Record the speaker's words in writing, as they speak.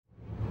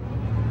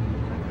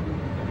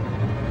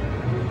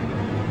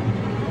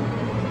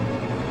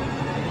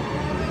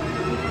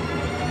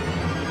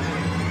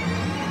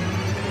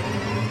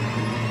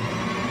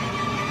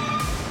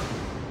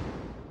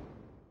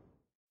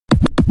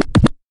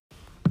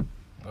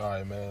All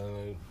right,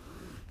 man.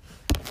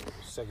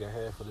 Second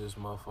half of this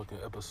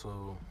motherfucking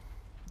episode.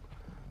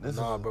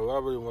 Bro, what I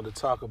really want to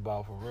talk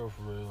about for real.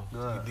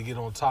 To get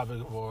on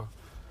topic of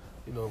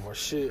our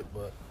shit,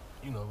 but,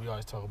 we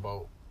always talk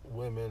about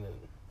women and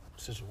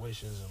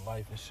situations in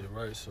life and shit,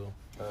 right? So,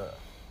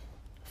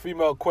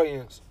 female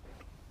acquaintance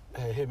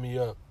had hit me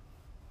up.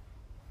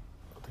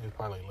 I think it was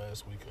probably like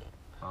last weekend.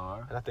 All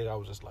right. And I think I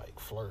was just like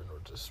flirting or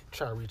just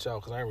trying to reach out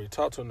because I ain't really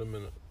talked to him in a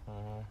minute.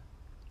 Mm-hmm.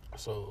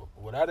 So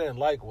what I didn't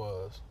like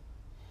was,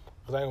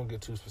 because I ain't gonna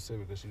get too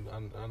specific because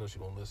I know she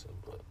gonna listen,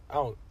 but I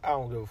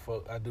don't give a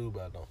fuck. I do,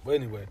 but I don't. But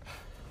anyway,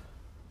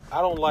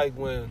 I don't like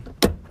when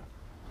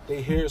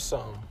they hear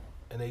something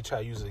and they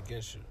try to use it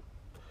against you.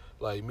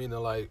 Like meaning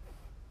like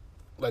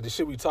the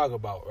shit we talk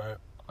about, right?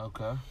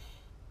 Okay.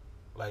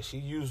 Like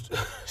she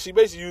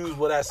basically used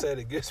what I said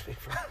against me.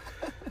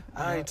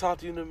 I ain't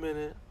talked to you in a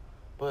minute,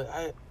 but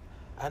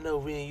I know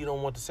we and you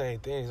don't want the same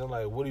things. I'm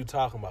like, what are you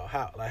talking about?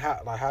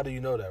 How do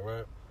you know that,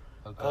 right?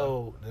 Okay.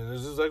 Oh, and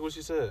this is like what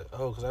she said.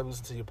 Oh, because I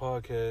listened to your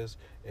podcast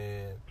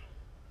and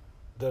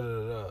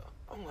da-da-da-da.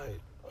 I'm like,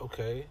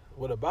 okay,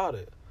 what about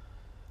it?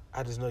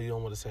 I just know you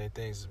don't want the same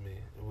things as me,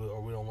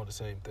 or we don't want the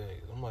same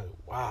things. I'm like,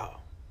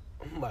 wow.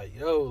 I'm like,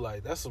 yo,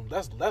 like that's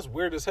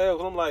weird as hell.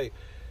 Cause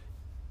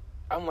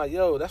I'm like,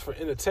 yo, that's for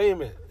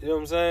entertainment. You know what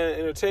I'm saying?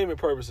 Entertainment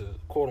purposes,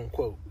 quote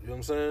unquote. You know what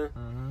I'm saying?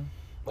 Mm-hmm.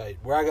 Like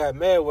where I got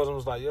mad was I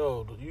was like,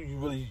 yo, you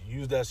really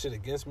use that shit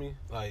against me,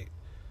 like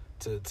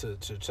to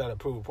try to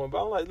prove a point.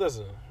 But I'm like,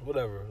 listen,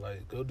 whatever.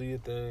 Like, go do your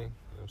thing. You know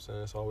what I'm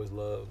saying? It's always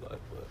love.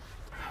 Like,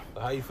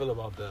 but how you feel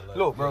about that? Like,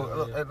 look,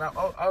 bro. And I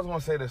was gonna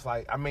say this.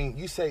 Like, I mean,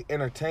 you say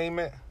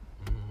entertainment.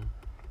 Mm-hmm.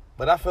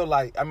 But I feel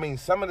like, I mean,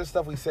 some of the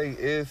stuff we say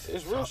is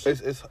it's real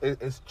shit.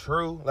 It's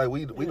true. Like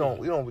we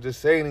don't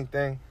just say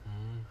anything.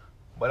 Mm-hmm.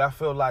 But I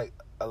feel like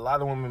a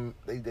lot of women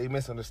they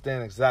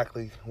misunderstand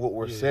exactly what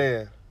we're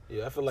saying.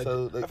 Yeah, I feel like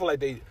so I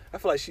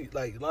feel like she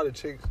like a lot of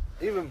chicks,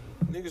 even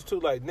niggas too.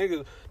 Like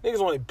niggas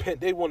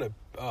they want to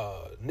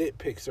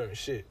nitpick certain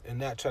shit and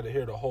not try to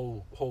hear the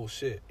whole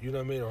shit. You know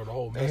what I mean? Or the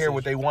whole message. They hear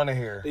what they want to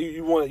hear.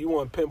 You want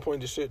to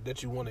pinpoint the shit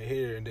that you want to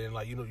hear, and then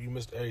like you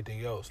missed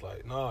everything else.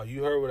 Like nah,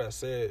 you heard what I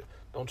said.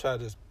 Don't try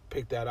to just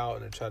pick that out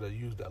and then try to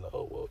use that. Like,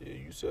 oh well, yeah,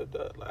 you said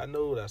that. Like I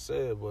know what I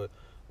said, but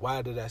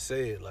why did I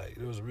say it? Like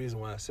there was a reason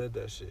why I said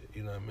that shit.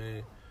 You know what I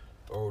mean?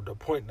 Or the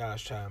point that I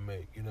was trying to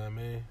make. You know what I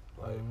mean?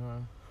 Like. Mm-hmm.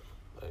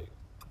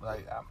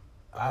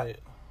 I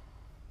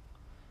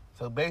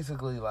so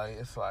basically, like,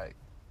 it's like,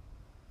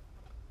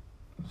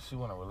 she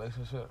want a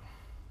relationship.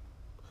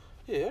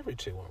 Yeah, every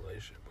chick want a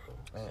relationship, bro.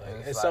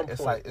 And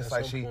it's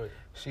like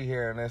she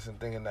hearing this and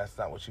thinking that's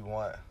not what you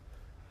want.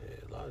 Yeah,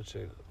 a lot of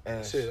chicks.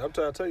 And shit, I'm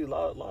trying to tell you, a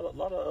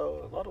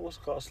lot of what's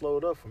it called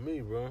slowed up for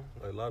me, bro.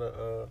 Like a lot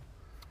of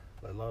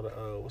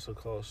what's it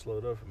called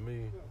slowed up for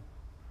me.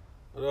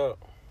 What up?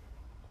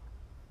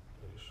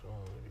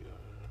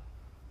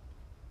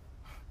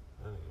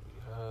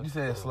 You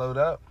said it slowed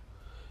up?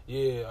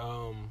 Yeah,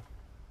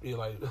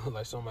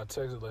 like some of my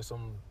texts, like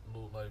some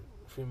like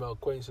female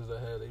acquaintances I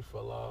had, they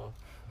fell off.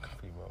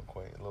 Female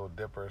acquaintance, little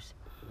dippers.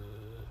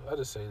 Yeah, I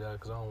just say that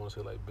because I don't want to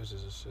say like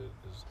bitches and shit,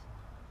 cause,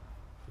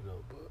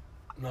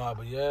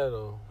 but yeah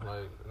though,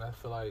 like, and I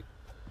feel like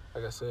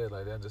I said,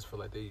 like I just feel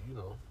like they,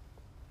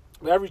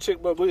 every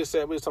chick, but we was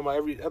talking about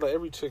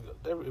every chick,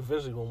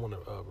 eventually gonna want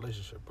a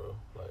relationship, bro,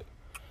 like.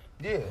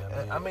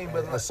 Yeah, I mean,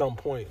 but at some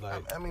point,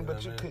 like,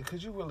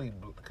 could you really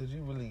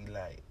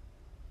like?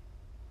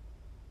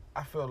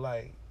 I feel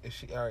like if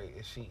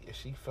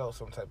she felt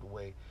some type of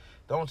way,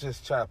 don't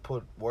just try to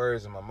put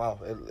words in my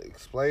mouth.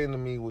 Explain to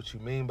me what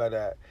you mean by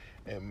that,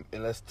 and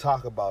let's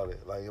talk about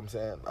it. Like, you know what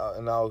I'm saying,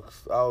 and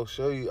I'll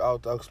show you. I'll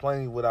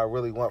explain you what I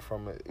really want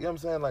from it. You know what I'm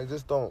saying? Like,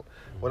 just don't.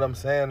 What I'm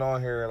saying on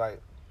here, like.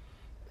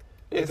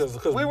 Yeah,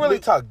 because we really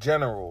talk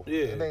general.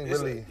 Yeah, it ain't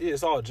really.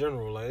 It's all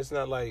general. Like, it's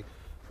not like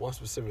one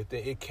specific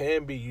thing. It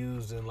can be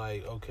used in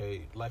like,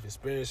 okay, life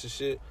experience and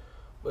shit,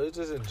 but it's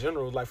just in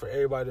general, like for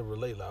everybody to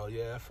relate. Like, oh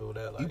yeah, I feel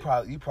that. Like,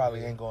 you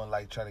probably ain't going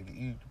like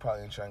you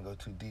probably ain't trying to go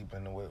too deep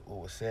into what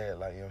was said.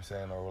 Like, you know what I'm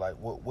saying, or like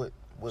what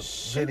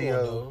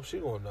video. She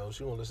gonna know.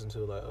 She gonna listen to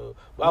like,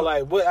 but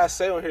like what I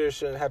say on here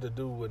shouldn't have to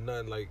do with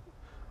nothing like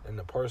in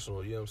the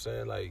personal. You know what I'm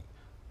saying? Like,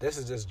 this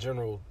is just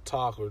general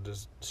talk or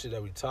just shit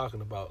that we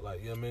talking about.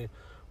 Like, you know what I mean?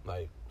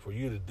 Like, for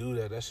you to do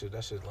that shit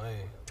lame.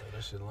 Like,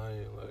 that shit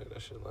lame.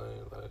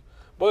 Like,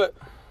 but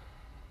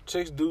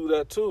chicks do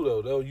that too,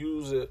 though. They'll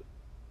use it,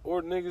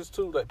 or niggas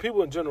too. Like,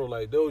 people in general,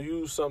 like, they'll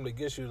use something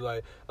against you,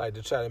 like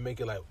to try to make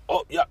it like,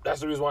 oh, yep,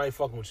 that's the reason why I ain't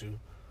fucking with you.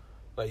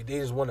 Like, they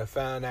just want to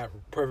find that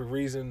perfect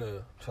reason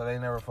to. So they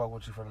never fuck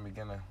with you from the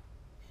beginning.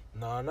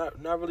 No,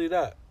 not really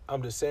that.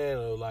 I'm just saying,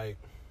 though, like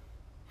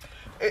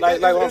what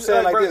I'm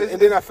saying, like this.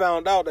 And then I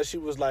found out that she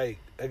was like,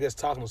 I guess,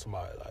 talking to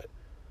somebody, like.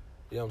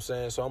 You know what I'm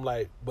saying? So I'm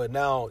like, but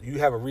now you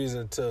have a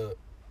reason to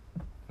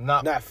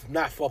not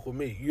fuck with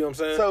me. You know what I'm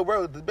saying? So,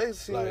 bro,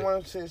 basically,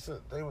 like,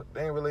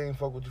 they ain't really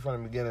fuck with you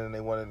from the beginning, and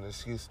they wanted an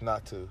excuse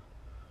not to.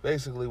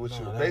 Basically, what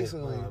you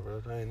basically. Bro,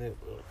 that ain't it,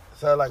 bro.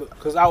 So like,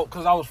 cause I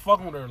was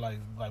fucking with her, like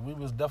we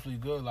was definitely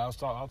good. Like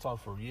I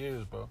talked for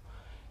years, bro.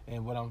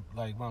 And what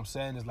I'm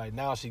saying is like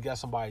now she got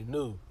somebody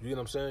new. You know what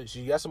I'm saying?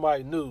 She got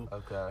somebody new.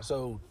 Okay.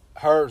 So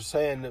her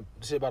saying the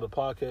shit about the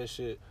podcast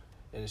shit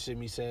and the shit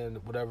me saying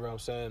whatever I'm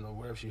saying or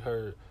whatever she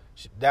heard,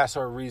 that's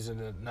her reason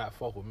to not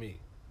fuck with me.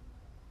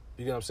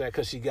 You know what I'm saying?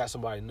 Because she got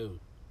somebody new.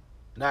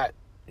 Not,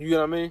 you know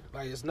what I mean?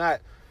 Like it's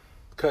not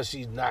because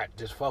she's not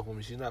just fuck with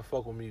me. She's not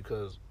fuck with me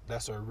because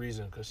that's her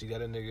reason. Because she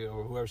got a nigga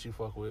or whoever she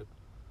fuck with.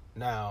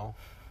 Now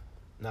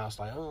it's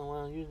like, oh,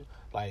 well, you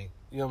like,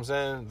 you know what I'm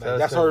saying? Like,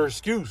 that's her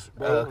excuse,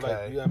 bro. Okay.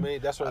 Like, you know what I mean?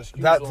 That's her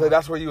excuse. So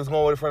that's where you was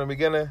going with it from the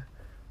beginning?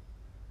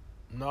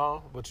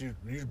 No, but you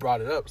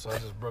brought it up, so I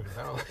just broke it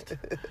down. You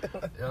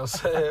know what I'm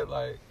saying?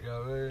 Like, you know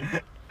what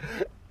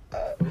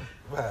I mean?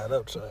 Mad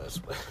up, trash.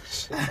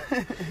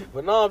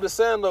 But no, I'm just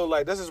saying, though,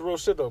 like, this is real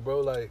shit, though,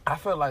 bro. Like, I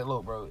feel like,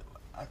 look, bro,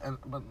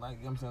 but like,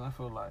 you know what I'm saying? I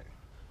feel like,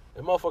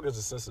 and motherfuckers are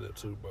sensitive,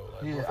 too, bro.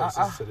 Like, yeah, motherfuckers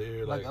sensitive to the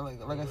ear. Like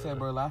I said,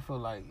 bro, like, I feel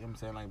like, you know what I'm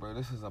saying? Like, bro,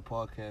 this is a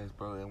podcast,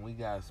 bro, and we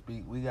gotta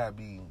speak, we gotta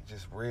be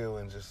just real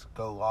and just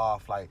go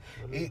off. Like,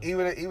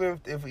 even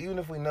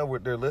if we know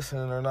what they're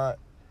listening or not,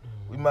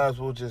 we might as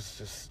well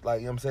just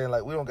like, you know what I'm saying?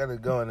 Like, we don't gotta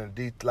go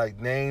into like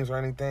names or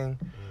anything.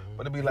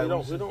 But it'd be like, we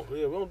don't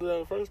do that in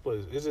the first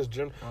place. It's just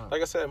general.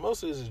 Like I said,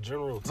 most of it is just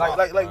general talk.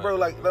 Like, bro,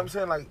 like, you know what I'm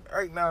saying? Like,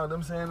 right now, you know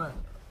what I'm saying? Like,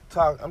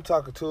 I'm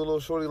talking to a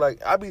little shorty.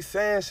 Like, I be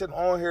saying shit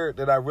on here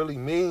that I really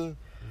mean,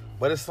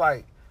 but it's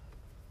like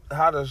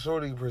how the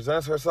shorty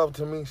presents herself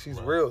to me. She's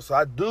real. So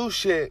I do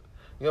shit.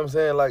 You know what I'm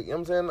saying? Like, you know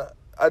what I'm saying?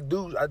 I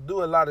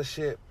do a lot of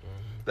shit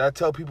that I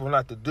tell people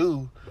not to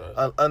do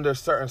under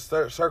certain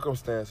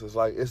circumstances.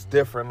 Like, it's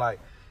different. Like,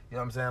 you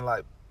know what I'm saying?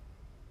 Like,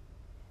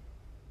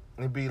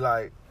 it'd be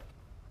like,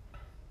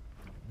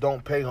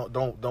 don't pay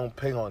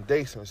on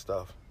dates and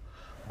stuff.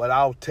 But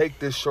I'll take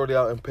this shorty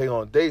out and pay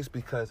on dates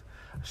because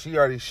she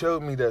already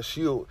showed me that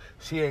she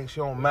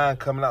don't mind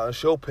coming out and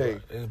she'll pay.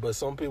 But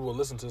some people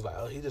listen to it's like,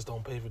 oh, he just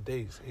don't pay for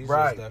dates. He's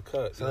right. just that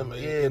cut. So, you know what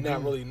I mean? yeah, and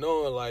not really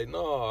knowing, like,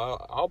 no,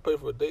 I'll pay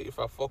for a date if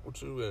I fuck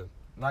with you. And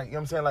like, you know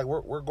what I'm saying? Like,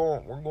 we're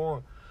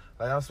going.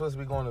 Like, I'm supposed to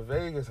be going to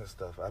Vegas and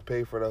stuff. I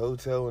pay for the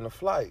hotel and the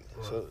flight.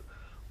 Right. So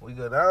we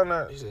go down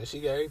there. She said she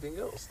got everything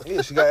else.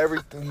 Yeah, she got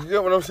everything. You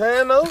get what I'm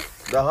saying, though?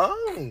 The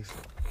homies.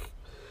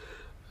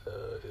 Yeah.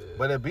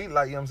 But it be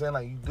like, you know what I'm saying?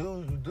 Like, you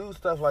do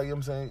stuff like, you know what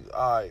I'm saying?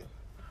 All right.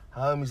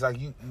 Homies, like,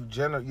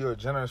 you're a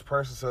generous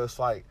person, so it's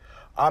like,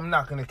 I'm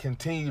not going to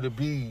continue to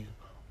be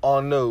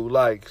on no,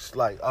 like,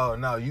 oh,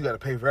 no, you got to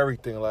pay for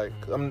everything. Like,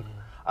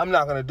 I'm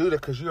not going to do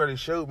that because you already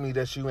showed me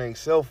that you ain't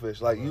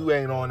selfish. Like, you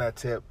ain't on that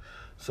tip,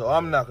 so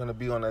I'm not going to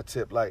be on that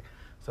tip. Like,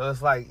 so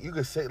it's like, you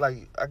could say,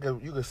 like,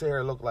 you could say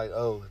her look like,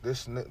 oh,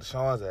 this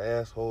Sean's an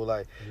asshole.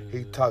 Like,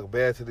 he talk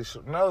bad to this.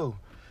 No.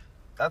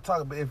 I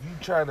talk, if you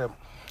try to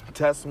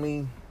test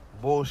me,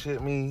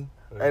 bullshit me,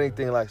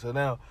 anything like, so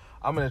now,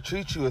 I'm going to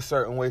treat you a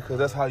certain way because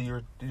that's how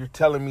you're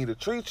telling me to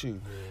treat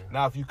you. Yeah.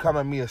 Now, if you come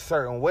at me a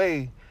certain way,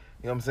 you know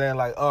what I'm saying?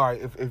 Like, all right,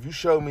 if you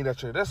show me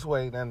that you're this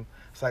way, then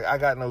it's like I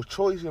got no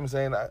choice, you know what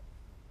I'm saying?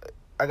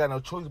 I got no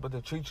choice but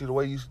to treat you the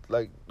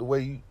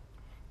way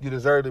you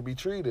deserve to be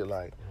treated.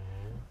 Like,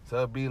 so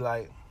it'd be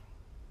like,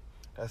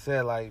 I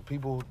said, like,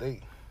 people,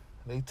 they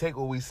take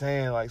what we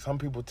saying, like, some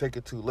people take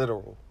it too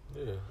literal.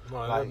 Yeah.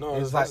 No,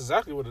 that's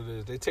exactly what it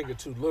is. They take it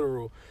too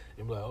literal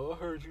and be like, oh,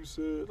 I heard you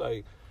said,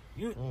 like,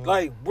 you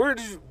like, where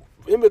did you,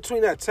 in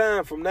between that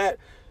time from that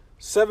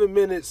 7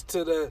 minutes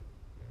to the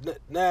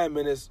 9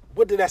 minutes,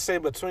 what did I say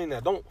between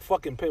that? Don't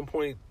fucking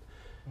pinpoint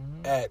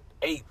at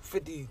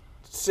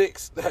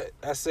 8:56 that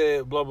I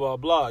said blah blah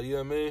blah. You know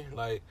what I mean?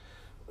 Like,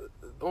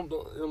 don't you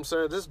know what I'm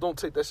saying? Just don't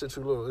take that shit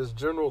too little. It's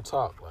general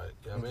talk, like,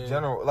 you know what I mean?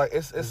 General, like,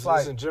 it's like,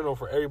 it's in general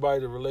for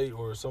everybody to relate,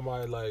 or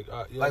somebody like, you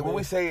know like, when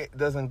we say it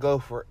doesn't go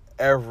for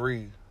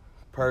every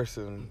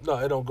person. No,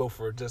 it don't go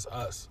for just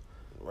us.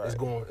 Right.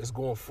 It's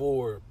going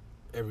for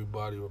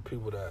everybody or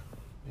people that,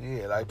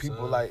 yeah, like,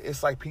 people, like,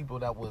 it's like people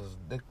that was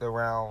dicked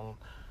around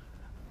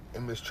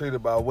and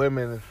mistreated by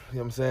women, you know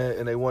what I'm saying,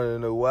 and they wanted to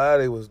know why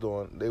they was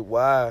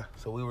why,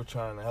 so we were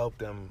trying to help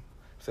them,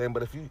 saying,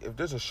 but if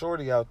there's a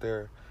shorty out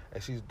there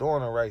and she's doing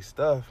the right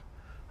stuff,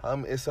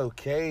 it's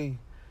okay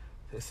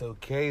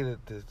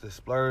to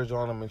splurge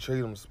on them and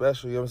treat them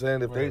special, you know what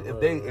I'm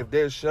saying, if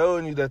they're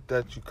showing you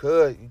that you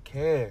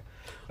can.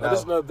 Now,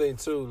 that's another thing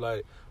too,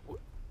 like,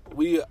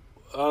 we,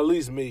 at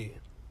least me,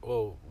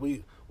 well,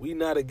 we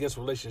not against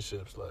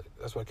relationships. Like,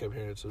 that's what I kept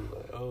hearing too.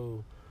 Like,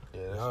 oh,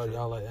 yeah,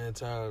 y'all like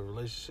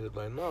anti-relationship.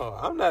 Like, no,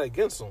 I'm not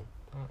against them.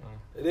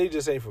 They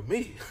just ain't for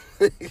me.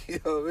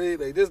 You know what I mean?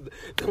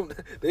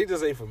 They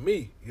just ain't for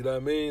me. You know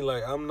what I mean?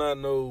 Like, I'm not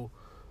no,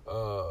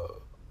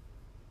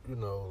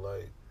 in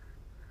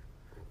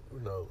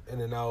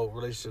and out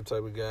relationship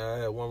type of guy. I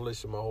had one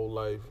relationship my whole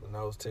life, and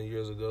that was 10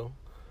 years ago.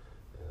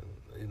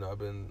 And, I've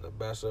been a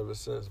bachelor ever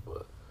since,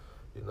 but,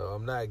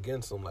 I'm not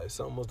against them. Like,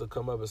 something was to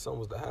come up and something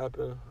was to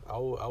happen, I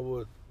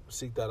would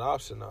seek that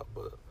option out.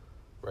 But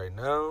right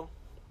now,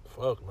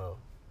 fuck no.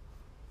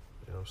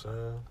 You know what I'm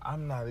saying?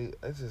 I'm not,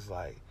 it's just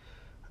like,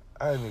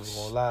 I ain't even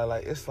gonna lie.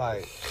 Like, it's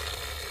like,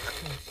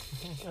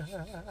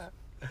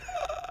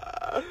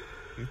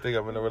 you think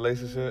I'm in a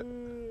relationship?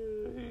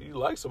 You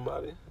like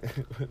somebody.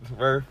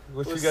 Murph,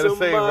 what When you gotta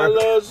say, somebody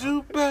Murph? loves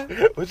you back.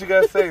 What you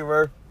gotta say,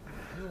 Murph?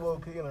 You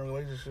low-key in a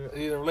relationship.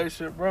 You in a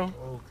relationship, bro?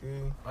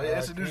 Okay. Oh, yeah,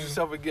 introduce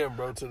yourself again,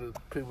 bro, to the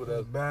people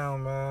that...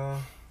 Bamm,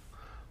 man.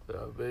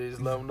 Please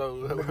let them know.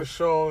 Nigga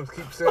Sean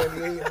keep saying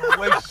he ain't in a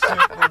relationship.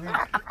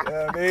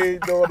 Nigga. They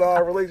ain't doing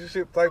all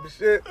relationship type of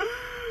shit.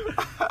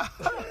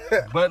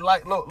 But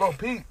like, look,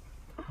 Pete.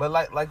 But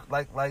like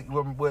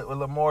what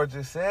Lamar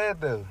just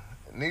said though.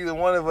 Neither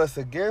one of us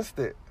against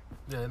it.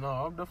 Yeah, no,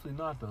 I'm definitely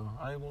not, though.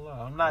 I ain't gonna lie.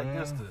 I'm not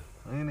against it.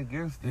 I ain't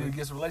against You it.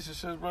 against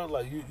relationships, bro?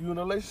 Like, you in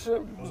a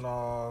relationship?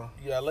 Nah.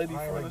 You got a lady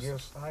I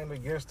friends? ain't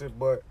against it,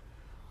 but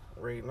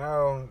right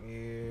now,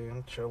 yeah,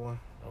 I'm chilling.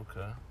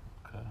 Okay.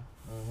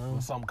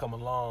 When something come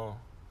along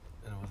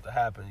and it was to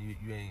happen,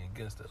 you ain't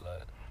against it,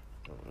 like...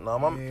 No,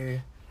 my Yeah.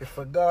 If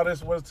a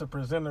goddess was to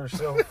present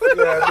herself,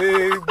 yeah, I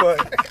mean, but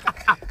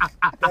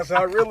that's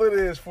how real it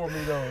is for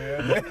me, though.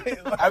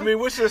 Yeah, I mean,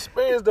 what's your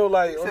experience, though?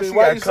 Like, I mean, she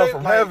why gotta you come say,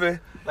 from like, heaven.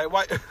 Like,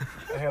 why...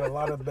 I had a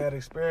lot of bad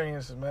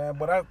experiences, man.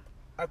 But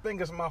I think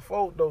it's my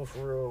fault, though,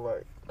 for real.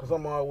 Like, because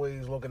I'm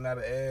always looking at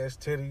her ass,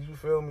 titties, you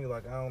feel me?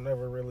 Like, I don't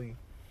never really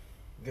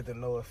get to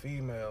know a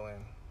female.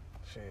 And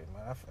shit,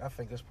 man, I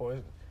think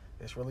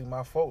it's really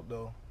my fault,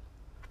 though.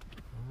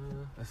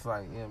 It's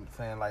like, you know what I'm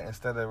saying? Like,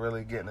 instead of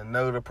really getting to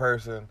know the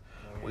person,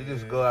 we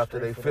just Yeah, go after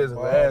straight their for the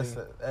physical body. assets,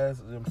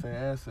 you know what I'm saying,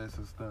 assets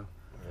and stuff.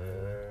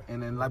 Yeah.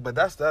 And then, like, but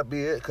that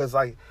be it, because,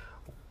 like,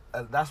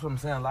 that's what I'm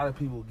saying. A lot of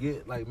people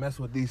get, like, mess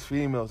with these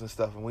females and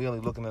stuff, and we only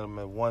looking at them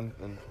at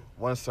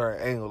one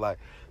certain angle, like,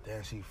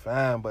 damn, she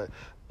fine, but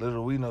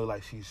little we know,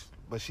 like, she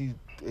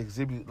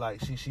exhibit,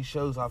 like, she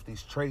shows off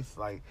these traits,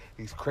 like,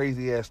 these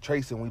crazy-ass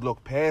traits, and we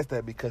look past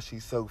that because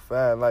she's so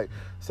fine, like,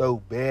 so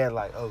bad,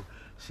 like, oh,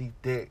 she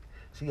thick,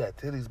 she got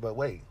titties, but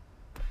wait,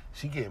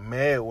 she get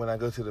mad when I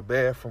go to the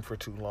bathroom for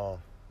too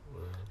long.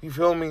 You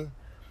feel me?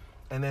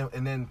 And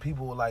then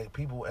people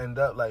end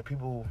up like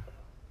people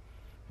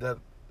that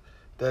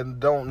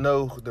don't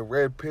know the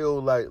red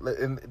pill, like,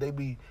 and they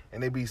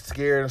be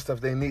scared and stuff.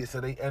 They need,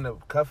 so they end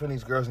up cuffing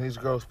these girls, and these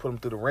girls put them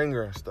through the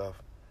ringer and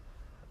stuff.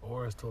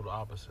 Or it's total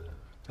opposite.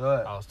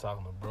 Good. I was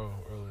talking to bro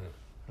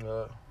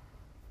earlier.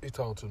 He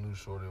talking to a new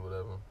shorty or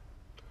whatever,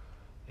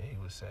 and he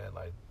was saying,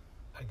 like,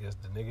 I guess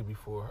the nigga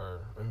before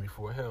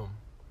him,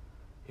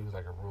 he was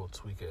like a real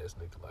tweak ass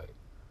nigga,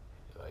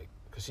 like,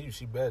 cause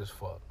she bad as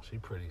fuck. She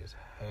pretty as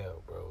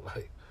hell, bro.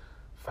 Like,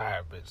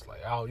 fire bitch. Like,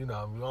 we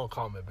don't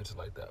call men bitches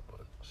like that,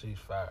 but she's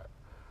fire.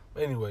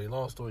 But anyway,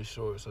 long story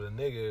short, so the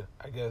nigga,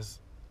 I guess,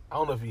 I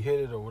don't know if he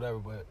hit it or whatever,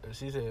 but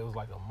she said it was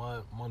like a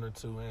month or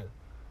two in.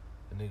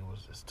 The nigga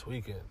was just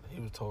tweaking.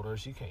 He was told her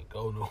she can't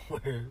go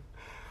nowhere.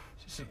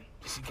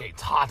 She can't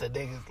talk to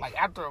niggas. Like,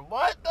 after a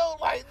month, though,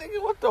 like,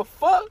 nigga, what the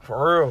fuck?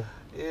 For real.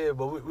 Yeah,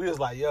 but we was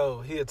like,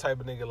 yo, he a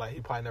type of nigga, like,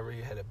 he probably never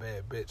even had a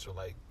bad bitch, or,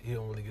 like, he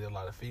don't really get a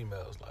lot of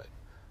females, like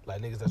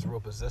niggas that's real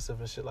possessive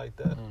and shit like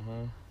that.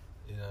 Mm-hmm.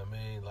 You know what I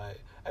mean? Like,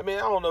 I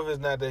don't know if it's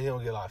not that he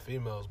don't get a lot of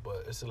females,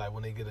 but it's like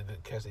when they get a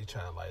good catch, they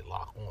trying to, like,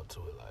 lock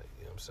onto it, like,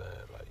 you know what I'm saying?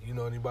 Like, you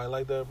know anybody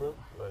like that, bro?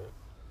 Like,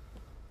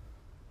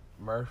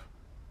 Murph?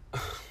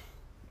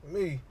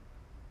 Me?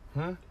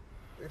 Hmm?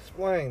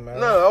 Explain, man.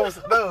 No,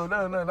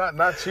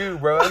 not you,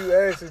 bro. You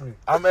asking me?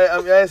 I'm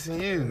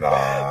asking you.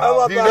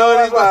 Nah. You know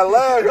anybody?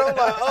 laugh. I'm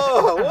like,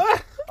 oh,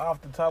 what?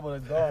 Off the top of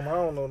the dome, I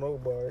don't know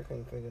nobody. I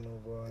can't think of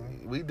nobody.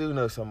 We do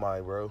know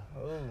somebody, bro.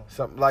 Oh.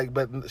 Something like,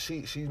 but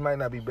she might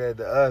not be bad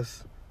to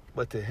us,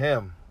 but to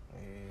him.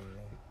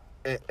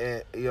 Yeah.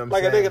 And you know what I'm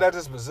Like saying? a nigga that's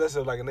just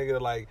possessive, like a nigga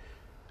that, like,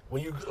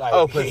 when you, like,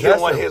 he possessive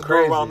don't want his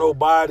crazy. girl around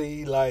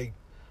nobody, like,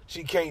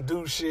 she can't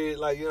do shit,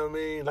 like, you know what I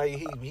mean? Like,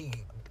 you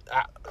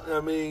know what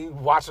I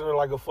mean? Watching her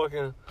like a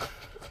fucking...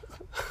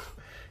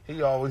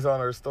 He always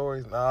on her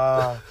stories.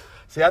 Nah.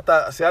 See, I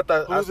thought. Who's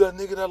that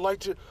nigga that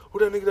liked you? Who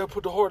that nigga that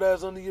put the hard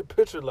ass under your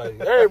picture?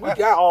 Like, hey, we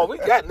got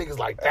niggas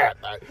like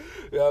that. Like,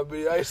 you know what I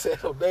mean? I ain't saying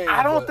no names.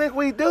 I don't think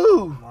we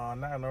do. Nah,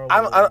 not in our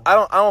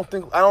I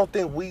don't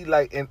think we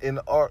like in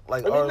art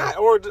like. I mean, not,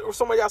 or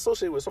somebody y'all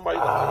associate with somebody.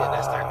 Like, oh, yeah,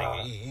 that's that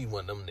nigga. He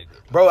one of them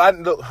niggas. Bro, I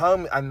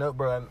know,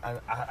 bro.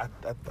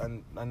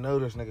 I know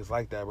there's niggas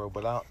like that, bro.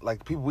 But I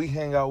like people we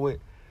hang out with.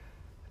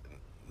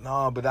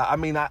 No, but I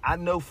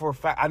know for a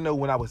fact. I know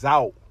when I was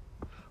out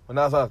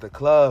at the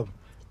club,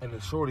 and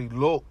the shorty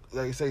looked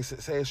like say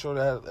a shorty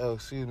had,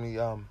 excuse me,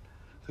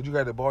 could you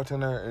grab the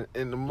bartender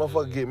and the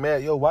motherfucker get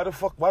mad? Yo, why the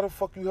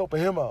fuck you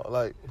helping him out?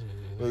 Like,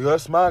 yo,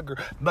 that's my girl.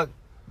 Look,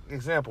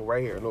 example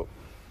right here. Look.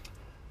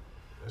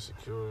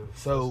 Insecure.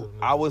 So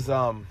I was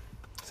so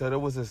there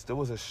was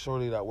a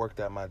shorty that worked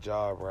at my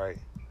job, right?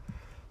 An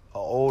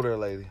older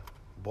lady,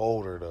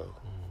 bolder though,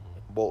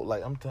 bold,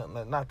 like I'm telling,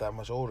 like, not that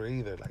much older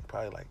either, like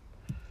probably like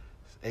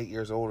 8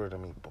 years older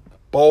than me,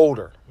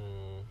 bolder,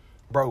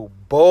 bro,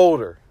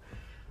 bolder.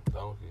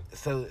 Donkey.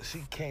 So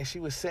she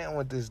was sitting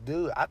with this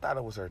dude. I thought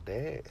it was her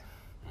dad.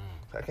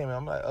 So I came in,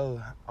 I'm like,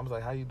 oh, I was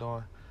like, how you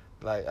doing?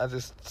 Like, I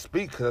just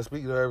speak because I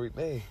speak to her every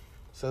day.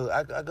 So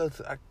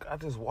I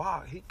just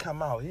walk. He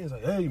come out. He was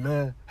like,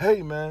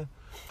 hey man,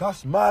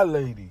 that's my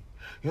lady.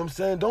 You know what I'm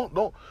saying?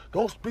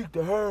 Don't speak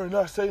to her and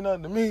not say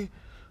nothing to me.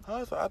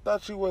 I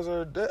thought you was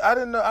her. I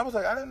didn't know. I was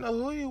like, I didn't know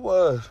who you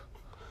was.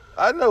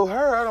 I know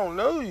her. I don't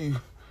know you.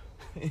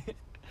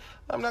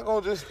 I'm not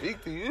gonna just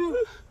speak to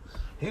you.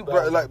 He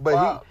bro, like,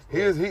 but he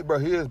is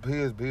ready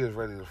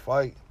to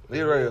fight.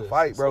 He ready to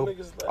fight, bro.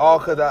 All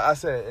because I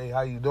said, hey,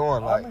 how you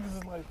doing? Like, niggas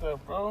is like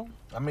that, bro.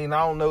 I mean,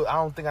 I don't know. I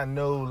don't think I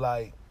know.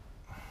 Like,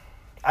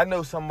 I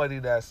know somebody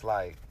that's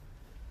like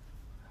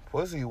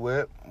pussy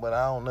whip, but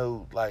I don't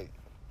know. Like,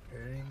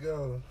 there you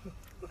go.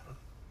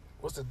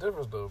 What's the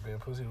difference though, being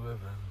pussy whip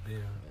and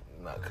being?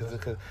 Nah, cause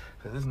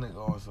this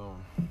nigga on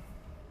some.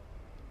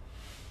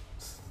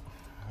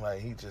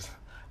 Like, he just,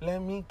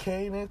 let me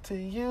cater to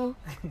you.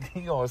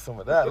 He on some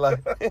of that.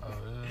 Like,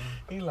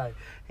 he like,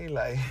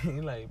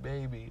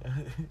 baby.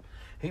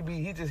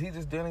 he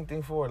just do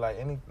anything for her. Like,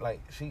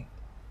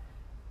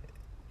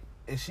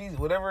 if she,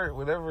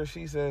 whatever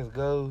she says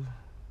goes.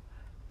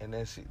 And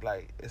then she,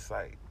 like, it's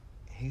like,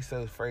 he's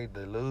so afraid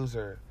to lose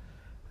her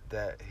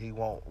that he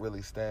won't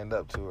really stand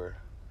up to her.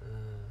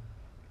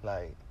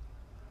 Like,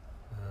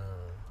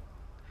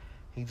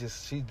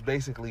 she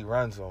basically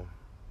runs him.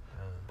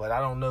 But I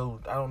don't know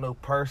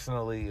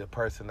personally a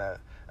person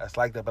that's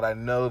like that. But I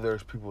know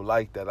there's people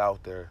like that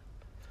out there.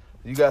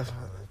 You guys,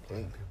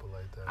 people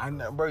like that. I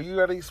know, bro. You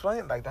gotta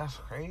explain. Like, that's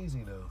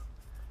crazy though.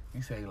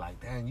 You say like,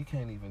 damn, you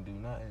can't even do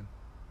nothing.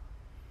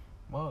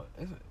 Well,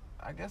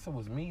 I guess it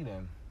was me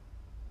then.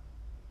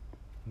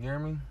 You hear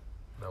me?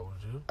 That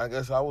was you? I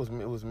guess it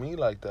was me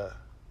like that.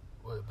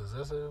 What,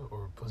 possessive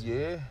or pussy?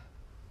 Yeah,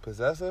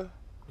 possessive.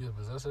 You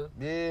possessive?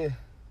 Yeah.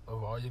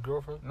 Over all your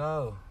girlfriends?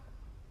 No.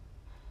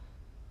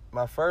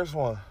 My first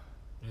one.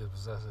 You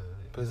possessive.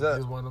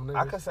 Possessive. One of them niggas?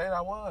 I could say that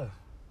I was.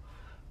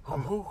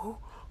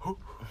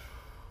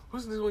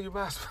 Who's this one you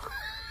master?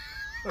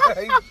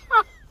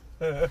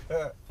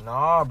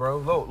 Nah, bro.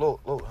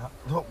 Look,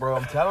 bro.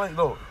 I'm telling you,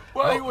 look.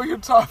 Why you your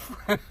top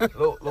friend?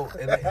 Look.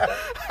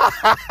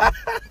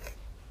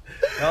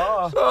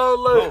 No.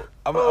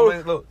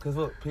 Look, cause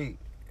look, Pete.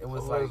 It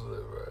was like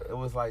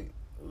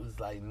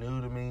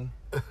new to me,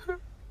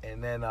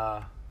 and then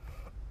I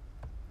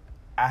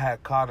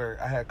had caught her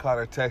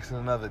texting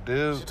another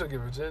dude. She took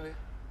your virginity?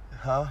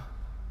 Huh?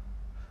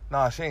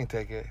 Nah, she ain't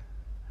take it.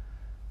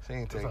 She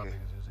ain't take it.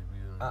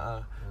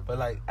 But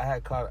like I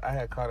had caught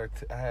her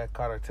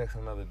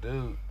texting another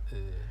dude. Yeah.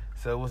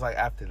 So it was like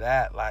after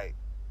that, like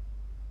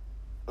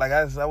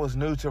I was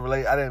new to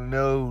relate. I didn't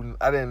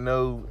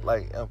know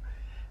like.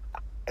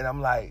 And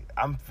I'm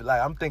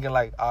thinking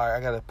like, all right,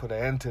 I gotta put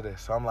an end to this.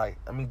 So I'm like,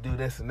 let me do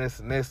this and this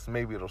and this.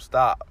 Maybe it'll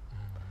stop.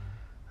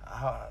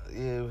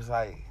 It was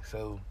like,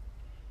 so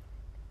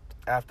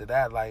after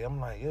that, like, I'm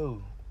like,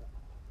 yo,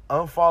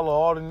 unfollow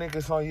all the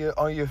niggas on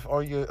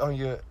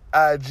your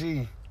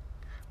IG.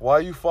 Why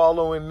you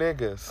following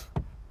niggas?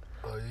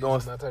 Oh, you on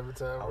that type of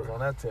time? I was on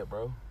that tip,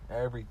 bro.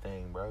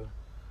 Everything, bro.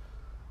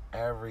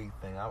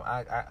 Everything.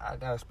 I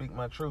gotta speak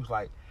my truth.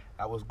 Like,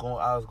 I was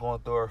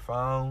going through her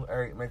phone,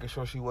 making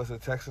sure she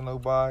wasn't texting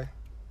nobody.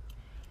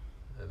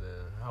 And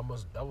then how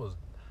much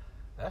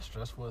that's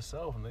stressful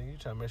itself, nigga. You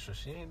trying to make sure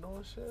she ain't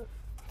doing shit.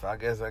 So I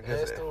guess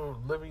and still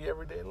living your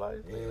everyday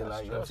life. Yeah, nigga,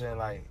 like, you know what I'm saying,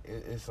 like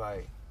it's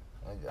like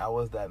I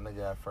was that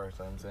nigga at first.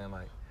 You know what I'm saying,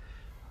 like,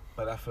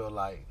 but I feel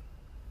like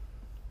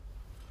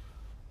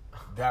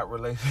that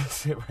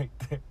relationship right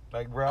there,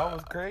 like, bro, I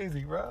was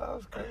crazy, bro. I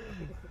was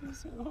crazy.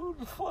 Who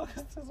the fuck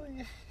is this?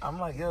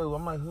 I'm like,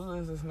 who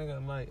is this nigga?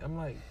 I'm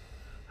like.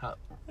 I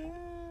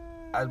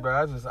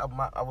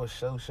was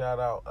so shot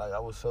out. Like, I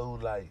was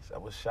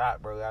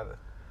shot, bro.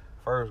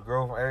 First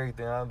girlfriend,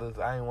 everything. I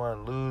ain't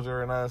want to lose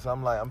her and nothing. So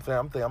I'm like, I'm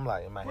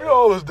like, in my head. We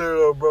always there,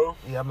 though, bro.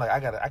 Yeah, I'm like,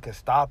 I can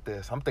stop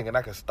this. I'm thinking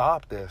I can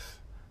stop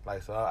this.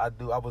 Like, so I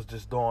was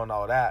just doing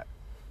all that.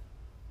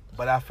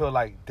 But I feel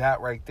like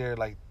that right there,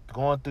 like,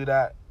 going through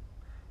that,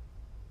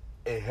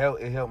 it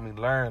helped me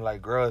learn,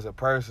 like, grow as a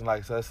person.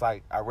 Like, so it's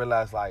like, I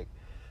realized, like,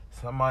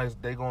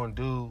 they gonna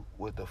do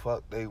what the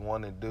fuck they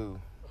want to do.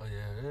 Oh,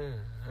 yeah. You know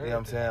what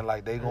I'm saying?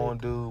 Like, they gonna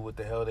do what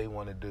the hell they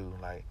want to do.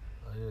 Like,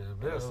 oh, yeah.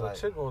 Like,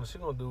 she gonna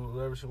do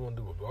whatever she gonna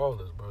do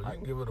regardless, bro. You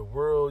can give her the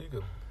world. You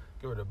can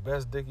give her the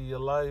best dick of your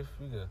life.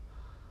 You can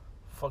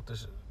fuck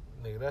this shit.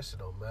 Nigga, that shit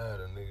don't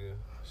matter, nigga.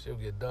 She'll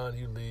get done,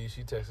 you leave.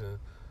 She texting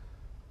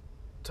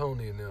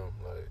Tony and them.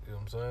 Like, you know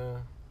what I'm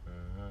saying?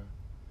 Mm-hmm.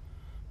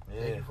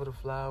 Yeah. Thank you for the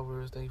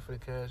flowers. Thank you for the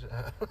cash.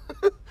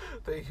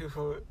 Thank you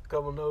for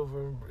coming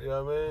over. You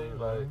know what I mean?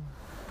 Mm-hmm. Like,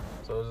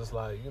 so it's just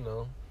like, you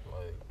know.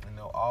 Like, and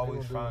they'll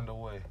always find a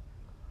way.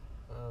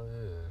 Oh,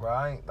 yeah. Bro,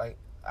 I ain't, like...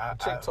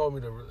 Chick told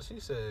me she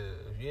said,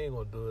 if you ain't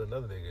gonna do it,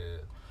 another nigga...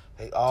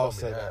 They all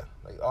say that.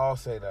 They all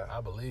say that. I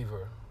believe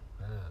her.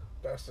 Yeah.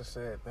 That's the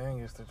sad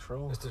thing. It's the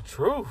truth. It's the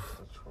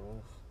truth. It's the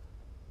truth.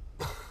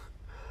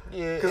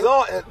 Yeah.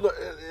 Because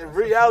in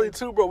reality,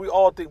 too, bro, we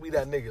all think we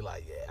that nigga.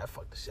 Like, yeah, I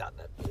fucked the shot in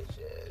that bitch.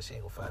 Yeah, she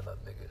ain't gonna find another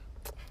nigga.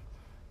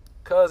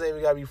 Cuz ain't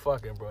even gotta be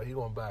fucking, bro. He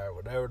gonna buy her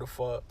whatever the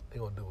fuck. He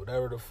gonna do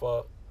whatever the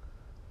fuck.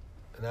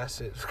 And that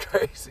shit's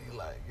crazy.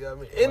 Like, you know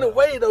what I mean? In a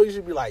way, though, you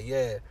should be like,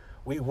 yeah,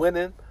 we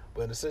winning.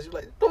 But in a sense, you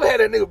like, don't have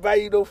that nigga buy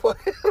you no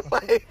fucking,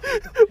 like,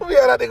 don't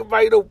have that nigga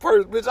buy you no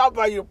purse, bitch. I'll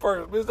buy you a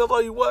purse, bitch. That's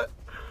all you want.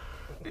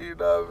 You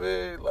know what I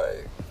mean?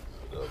 Like,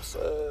 you know what I'm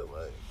saying?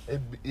 Like,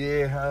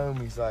 Yeah,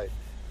 homies, like,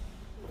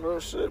 real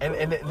shit. Bro.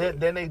 and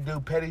then they do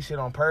petty shit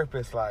on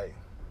purpose, like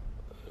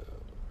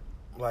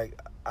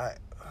I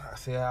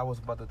see. I was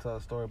about to tell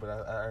a story, but I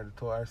already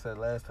told. I said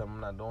last time I'm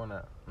not doing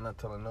that. I'm not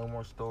telling no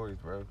more stories,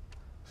 bro.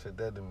 Shit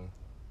dead to me.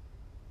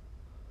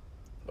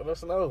 Let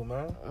us know,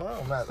 man. No,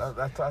 I'm not.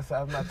 I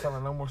said I'm not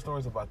telling no more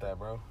stories about that,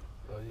 bro.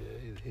 Oh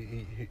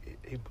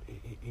yeah,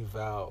 he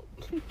vowed.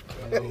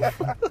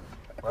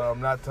 Bro,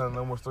 I'm not telling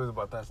no more stories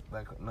about that.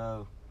 Like,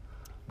 no.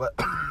 But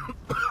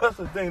that's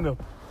the thing, though.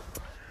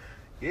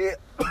 Yeah,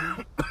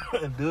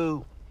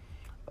 dude.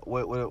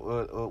 What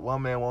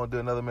one man won't do,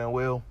 another man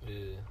will.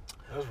 Yeah,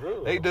 that's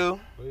real. They do.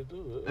 They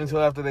do. Yeah.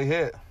 Until after they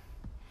hit.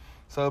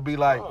 So it'd be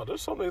like, oh,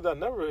 there's some niggas that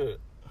never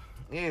hit.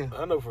 yeah.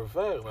 I know for a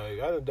fact.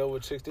 Like I done dealt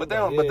with chicks. But they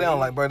don't. But they don't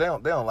like, bro. They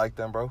don't like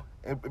them, bro.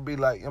 It'd be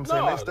like, you know what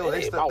I'm saying,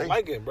 it ain't about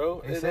liking,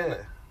 bro. It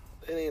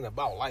ain't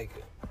about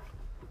liking.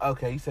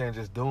 Okay, you saying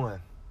just doing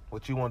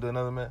what you want to do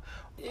another man?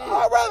 Yeah.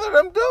 I'd rather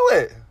them do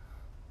it.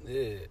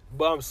 Yeah,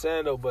 but I'm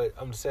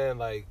saying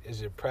like,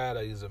 is your pride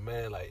that he's a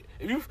man? Like,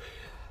 if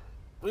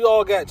we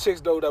all got chicks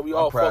though that we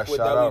all fuck with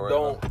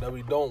that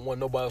we don't want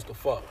nobody else to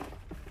fuck.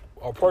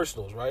 Our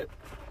personals, right?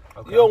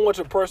 Okay. You don't want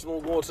your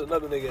personal going to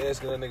another nigga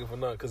asking that nigga for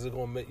nothing because it's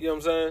gonna make, you know what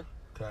I'm saying?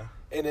 Okay.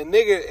 And the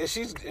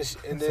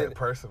nigga, then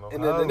personal.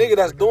 And then the nigga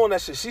that's doing that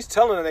shit, she's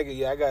telling the nigga,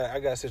 yeah, I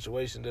got a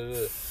situation.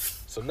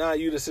 So now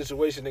you the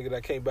situation nigga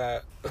that came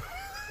back.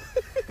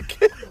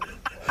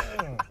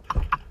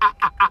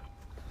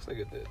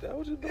 Nigga did that.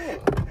 What you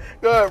doing?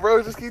 Go ahead,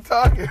 bro. Just keep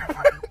talking.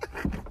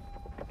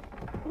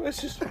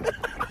 It's just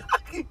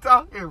keep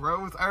talking,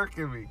 bro. It's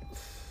irking me.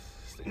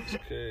 This nigga's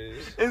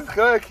crazy. It's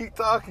good. Keep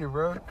talking,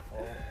 bro.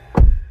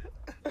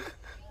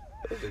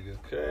 This nigga's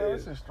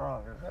This crazy. is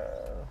strong as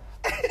hell.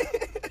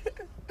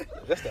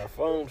 That's that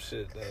foam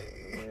shit,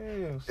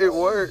 though. It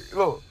worked.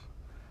 Look.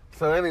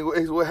 So,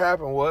 anyways, what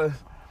happened was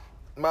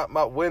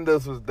my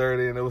windows was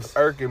dirty and it was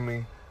irking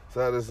me,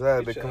 so I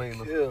decided to clean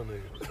them. Kill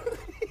niggas.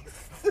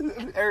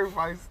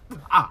 Everybody's.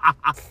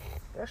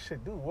 That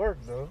shit do work,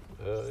 though.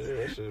 Yeah,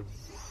 that shit.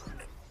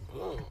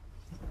 Boom.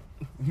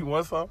 You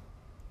want some?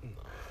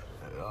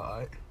 No. All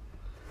right.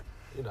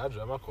 You know, I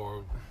drive my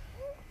car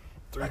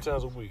 3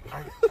 times a week.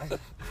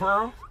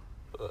 For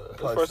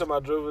That's the first time I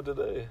drove it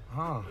today.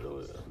 Huh?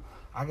 Really.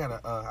 I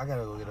gotta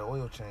go get an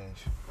oil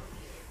change.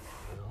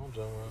 Yeah, I'm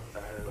driving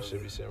around. I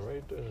should be sitting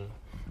right there.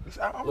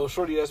 Little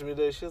shorty asked me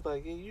today. She was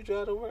like, "Yeah, you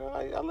drive to where?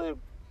 I live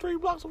 3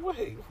 blocks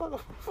away. The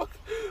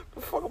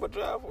fuck am I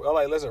driving for?" I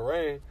like, unless it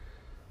rain.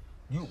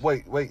 You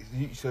wait.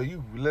 So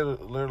you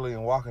literally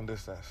in walking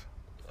distance?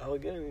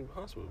 Allegheny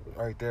Hospital.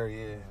 Bro. Right there,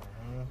 yeah.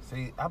 Mm-hmm.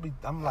 See,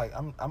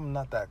 I'm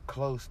not that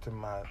close to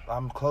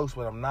I'm close,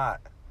 but I'm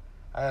not.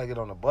 I gotta get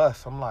on the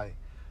bus. I'm like,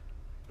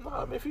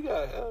 Nah, I mean, if you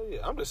got, hell yeah.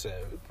 I'm just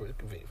saying, it's pretty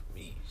convenient for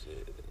me.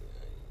 Shit.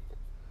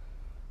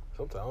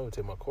 Sometimes I don't even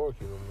take my car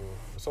key no more.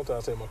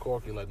 Sometimes I take my car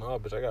key like, nah,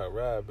 bitch, I got to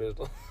ride,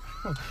 bitch.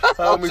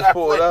 Help me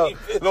pull it out.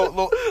 Get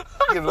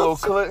a little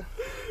clip.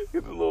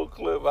 Get the little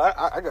clip.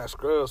 I got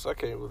scrubs, so I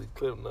can't really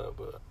clip nothing,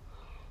 but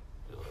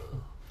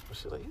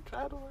she's like, you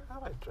drive to work? I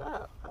like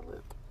drive. I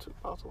live 2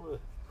 blocks away.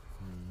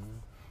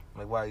 Mm-hmm.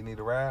 Like, why, you need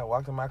a ride?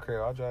 Walk to my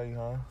crib. I'll drive you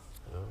home.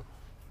 Yeah.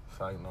 It's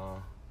like,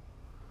 no.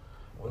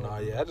 Well, nah,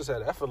 yeah, I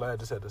feel like I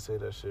just had to say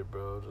that shit,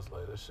 bro. Just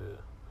like that shit.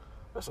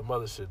 That's some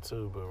other shit,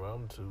 too, but bro,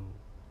 I'm too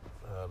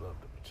high up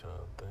to be trying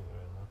to think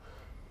right now.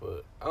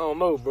 But I don't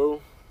know,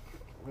 bro.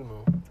 You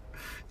know.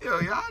 Yo,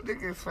 y'all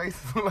niggas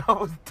faces when I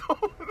was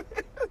doing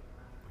it.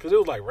 Cause it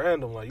was like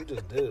random, like you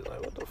just did it. Like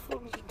what the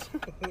fuck was you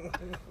doing?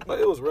 Like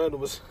it was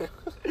random as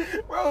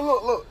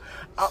bro, look.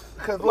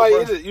 Cause look, like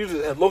bro, you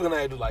just looking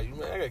at it like,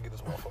 man, I gotta get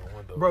this motherfucking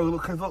window. Bro,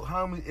 look, cause look,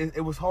 homie,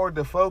 it was hard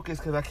to focus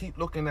cause I keep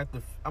looking at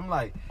I'm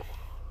like,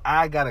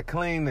 I gotta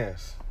clean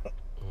this.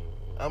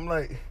 I'm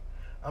like,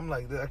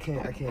 I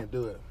can't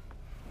do it.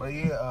 But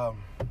yeah,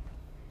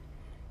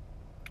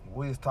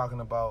 we was talking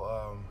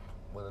about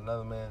what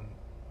another man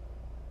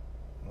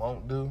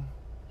won't do.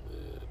 Yeah.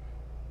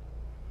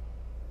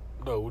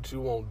 No, what you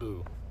won't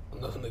do,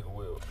 another nigga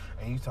will.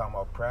 And you talking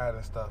about pride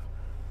and stuff.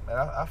 Man,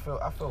 I feel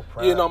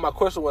proud. Yeah, no, my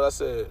question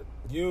was, I said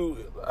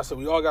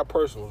we all got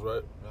personals,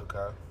 right?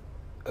 Okay.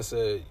 I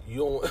said, you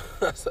don't,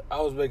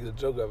 I was making a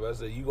joke of it. I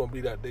said, you gonna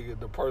be that nigga,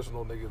 the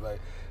personal nigga, like,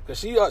 cause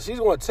she's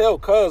gonna tell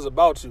cuz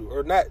about you,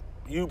 or not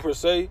you per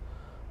se,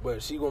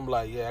 but she gonna be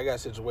like, yeah, I got a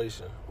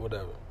situation,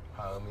 whatever.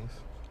 Homies.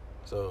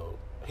 So,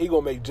 he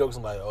gonna make jokes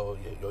and like, oh,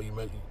 yeah, yo, you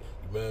man,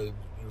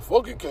 you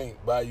fucking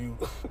can't buy you,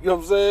 you know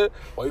what I'm saying?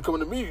 Why you coming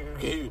to me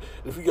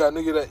if you got a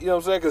nigga that, you know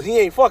what I'm saying? Cause he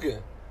ain't fucking.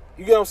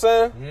 You get what I'm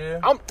saying? Yeah.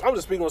 I'm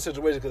just speaking on the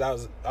situation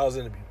cause I was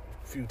in it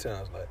a few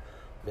times, like,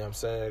 you know what I'm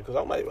saying? Because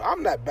I'm like,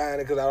 I'm not buying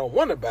it because I don't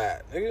want to buy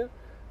it, nigga.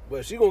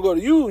 But she going to go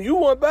to you. You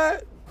want to buy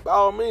it? By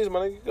all means, my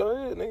nigga, go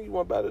ahead, nigga. You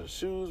want to buy the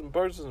shoes and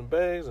purses and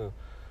bags and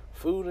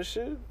food and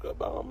shit? Go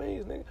by all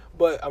means, nigga.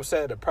 But I'm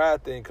saying the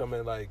pride thing come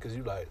in, like, because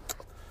you, like,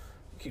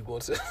 you keep going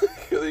to,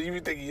 because you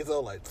be thinking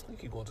yourself, like, you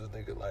keep going to this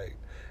nigga, like,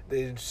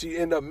 then she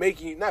end up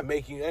making you, not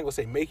making you, I ain't going to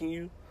say making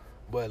you,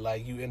 but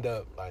like you end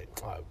up like,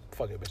 oh,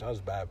 fuck it, bitch.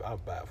 I'm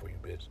bad for you,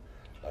 bitch.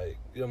 Like,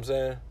 you know what I'm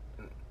saying?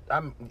 I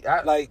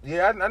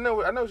know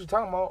what you're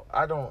talking about.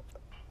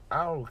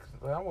 I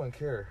wouldn't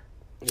care.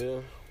 Yeah.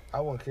 I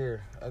wouldn't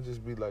care. I'd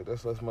just be like,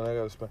 that's less money I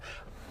gotta spend.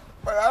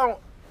 But I don't.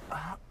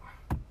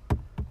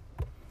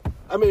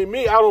 I mean,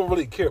 me, I don't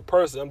really care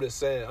personally. I'm just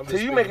saying. So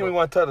you making me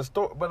want to tell the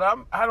story, but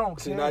I don't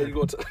care. See, now you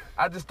go to.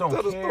 I just don't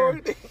tell care.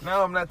 The story?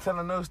 No, I'm not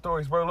telling no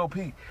stories, bro. Lil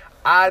Pete,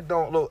 I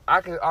don't look. I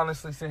can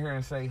honestly sit here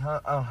and say,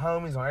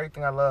 homies on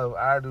everything I love.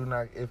 I do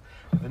not. If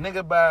the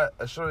nigga buy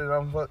a shorty that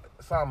I'm fuck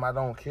something, I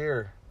don't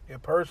care. You're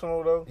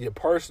personal though. You're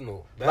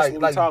personal. That's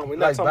what we're talking. We're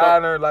not talking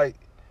talking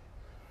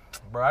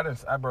about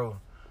her, bro.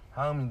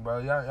 Homie, bro,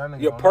 y'all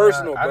niggas. You're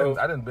personal, bro.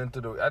 I didn't been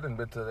to the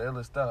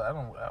illest stuff.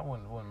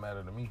 Wouldn't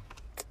matter to me.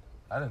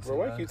 I didn't. Bro,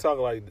 why you keep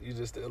talking like you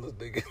just the illest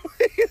nigga?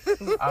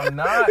 I'm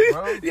not,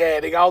 bro. Yeah,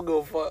 nigga, I'll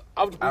go fuck.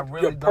 I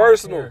really you're don't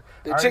personal. care.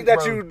 The chick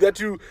that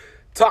you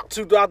talk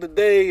to throughout the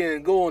day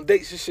and go on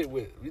dates and shit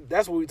with.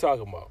 That's what we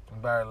talking about.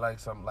 About like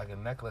something like a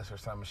necklace or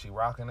something. She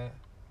rocking it.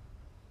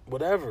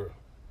 Whatever.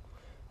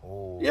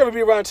 Oh. You ever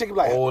be around a chick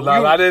like? Oh,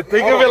 no, I didn't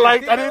think of it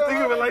like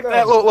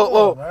that.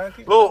 Look.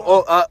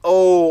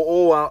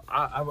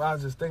 I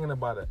was just thinking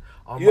about it.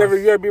 You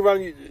ever be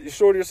around your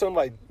shorty or something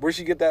like? Where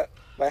she get that?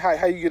 Like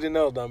how you get your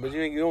nails done? But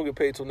you don't get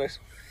paid till next.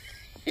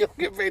 You don't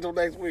get paid till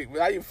next week.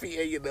 How your feet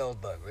and your nails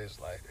done? It's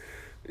like,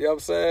 you know what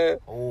I'm saying?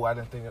 Oh, I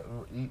didn't think.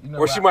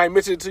 Or she might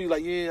mention it to you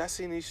like, yeah, I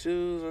seen these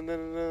shoes and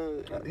then.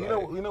 You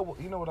know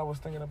what I was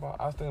thinking about?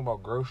 I was thinking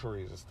about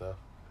groceries and stuff.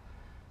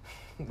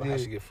 Like how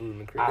she get food in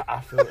the crib. I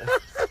feel it.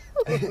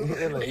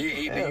 Like, you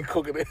eating, you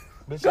cooking it.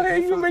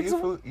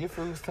 Bitch, your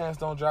food stamps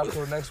don't drop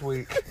till next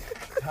week.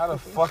 How the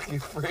fuck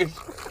is fridge?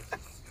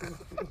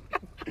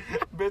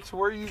 Bitch,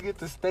 where you get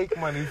the steak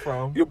money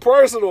from? You're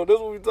personal. This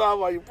is what we talking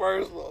about. You're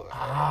personal.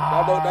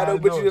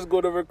 But you no. just go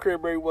to her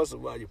crib every once in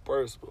a while. You're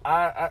personal.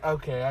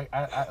 Okay.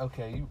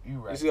 You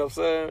right. You see what I'm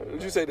saying?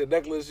 Did you say the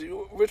necklace?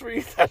 Which one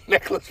you that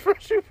necklace from?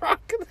 She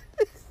rocking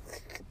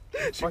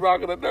it. She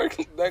rocking a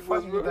necklace.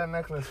 Where you get that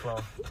necklace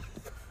from?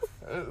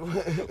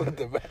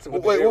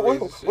 Wait,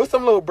 what's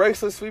some little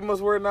bracelets we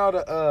must wear now?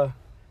 The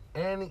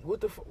Annie,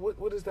 what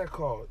is that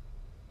called?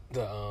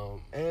 The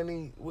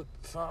Annie, what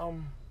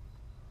something?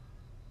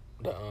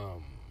 The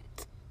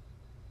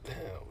damn,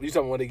 you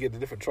talking about when they get the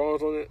different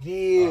charms on it?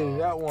 Yeah,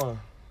 that one.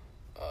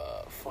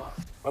 Fuck,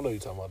 I know you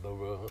talking about though,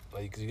 bro.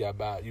 Like, cause you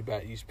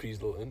buy each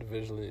piece little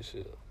individually and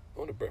shit.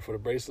 For the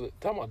bracelet,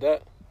 talking about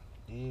that?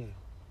 Yeah,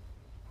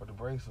 for the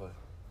bracelet.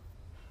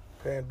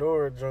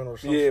 Pandora joint or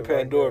something. Yeah,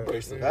 Pandora like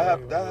bracelet. That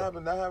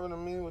happened to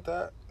me with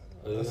that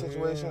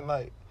situation.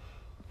 Like,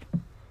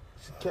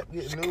 she kept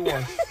getting new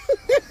ones.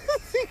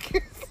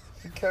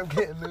 She kept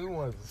getting new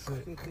ones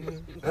and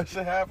shit. That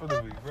shit happened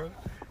to me, bro.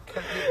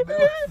 Kept getting new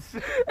ones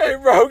and shit. Hey,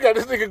 bro, we got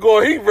this nigga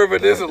going. He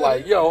reminiscing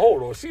like, yo,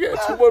 hold on. She had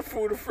too much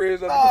food in the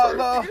fridge.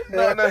 No.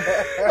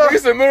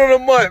 It's the middle of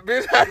the month,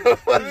 bitch.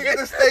 Where did you get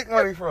the steak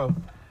money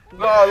from?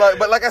 No,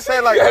 but like I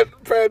said, like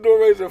Pandora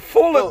razor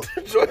full of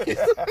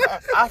joints.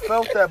 I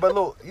felt that, but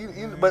look,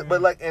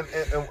 but like in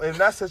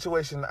that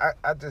situation,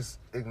 I just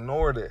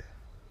ignored it.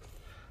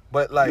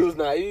 But like you was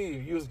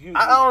naive. You.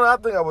 I don't know. I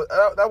think I was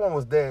that one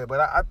was dead. But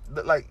I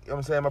like you know what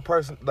I'm saying, my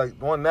person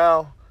like one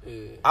now.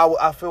 Yeah.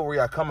 I feel where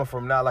y'all coming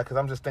from now, like, cause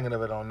I'm just thinking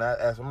of it on that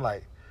as I'm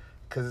like,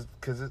 cause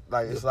it's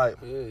like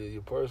yeah,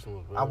 you're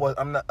personal, bro.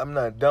 I'm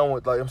not done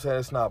with, like, you know what I'm saying,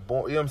 it's not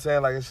boring. You know what I'm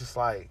saying, like, it's just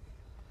like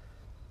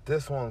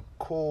this one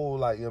cool,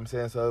 like, you know what I'm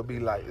saying. So it'd be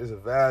like there's a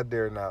vibe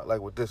there now,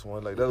 like with this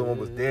one, like the other one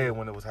was dead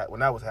when when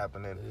that was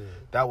happening. Yeah.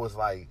 That was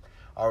like,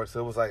 alright, so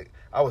it was like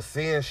I was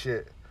seeing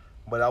shit,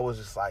 but I was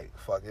just like,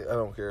 fuck it, I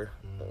don't care.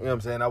 You know what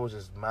I'm saying? I was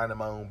just minding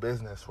my own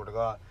business, swear to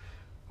God.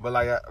 But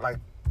like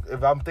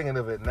if I'm thinking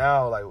of it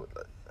now, like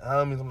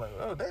homies, I'm like,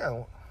 oh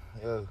damn,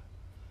 yo,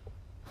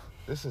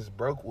 this is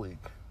broke week.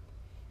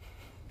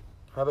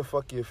 How the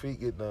fuck your feet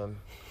get done?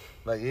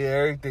 Like, yeah,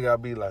 everything I'll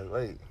be like,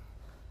 wait.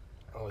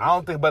 Oh, I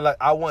don't think, but like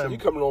I wouldn't. So you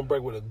coming on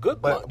break with a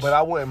good lunch. But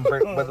I wouldn't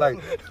break. But like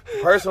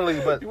personally,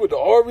 but you with the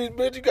Arby's,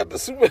 bitch. You got the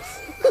super.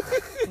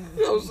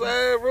 You know what I'm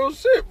saying, real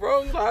shit,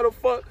 bro. You know how the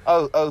fuck.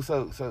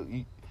 So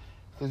you,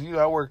 cause you know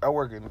I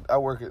work in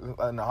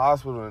the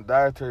hospital in the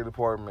dietary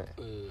department.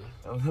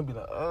 I'm gonna be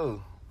like,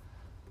 oh,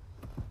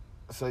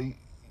 so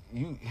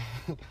you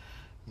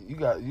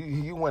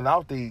went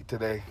out to eat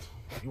today.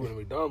 You went to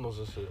McDonald's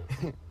and shit.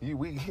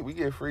 We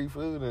get free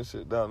food and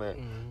shit down there.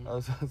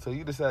 Mm-hmm. So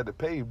you decided to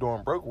pay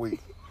during broke week.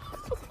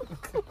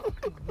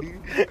 You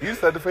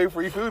decided to pay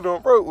free food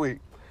during broke week.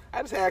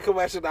 I just had to come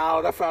at you now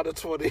and I found a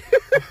 20.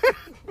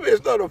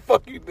 Bitch, no the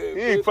fuck you did.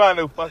 You ain't find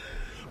no fuck.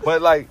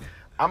 But like,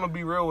 I'm gonna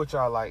be real with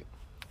y'all. Like,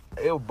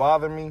 it'll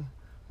bother me,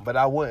 but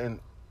I wouldn't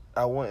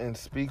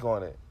speak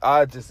on it.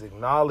 I'd just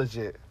acknowledge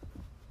it.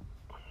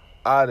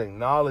 I'd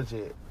acknowledge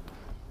it.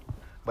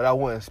 But I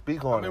wouldn't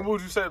speak on it. I mean, what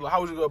would you say? How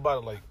would you go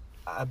about it?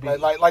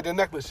 Like the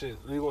necklace shit.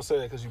 You gonna say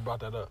that because you brought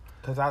that up?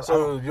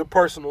 So you're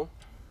personal.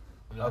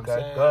 You know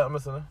okay, go ahead, I'm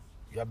listening.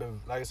 Y'all been,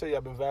 like I said,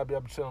 y'all been vibing, y'all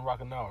been chilling,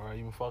 rocking out, right?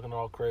 You been fucking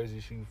all crazy.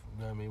 She, you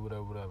know what I mean,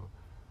 whatever.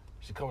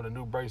 She come with a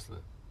new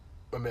bracelet.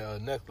 I mean, a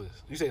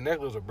necklace. You say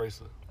necklace or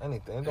bracelet?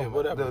 Anything. Yeah,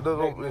 whatever.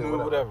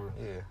 Whatever.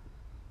 Yeah.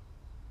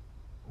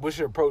 What's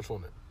your approach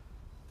on it?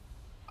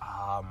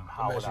 How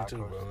would I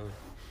too, approach bro. it?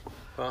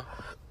 Huh?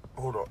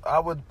 Hold on. I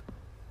would.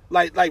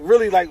 Like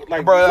really, Bro,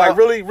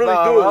 really do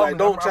it. Like,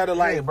 don't bro, try to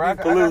like bro,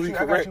 be politically I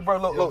got correct. you, bro.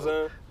 Look, You know what I'm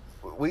saying?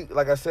 we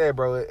like I said,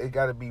 bro. It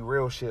got to be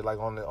real shit, like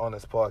on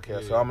this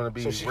podcast. Yeah. So I'm gonna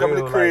be So she real, come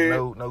in the crib,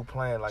 like no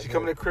plan. Like she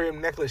come in the crib,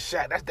 necklace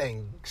shot. That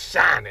thing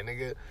shining,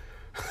 nigga.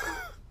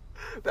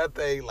 That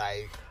thing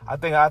like. I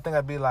think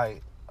I'd be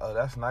like, oh,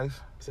 that's nice.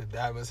 It's a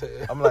diamond's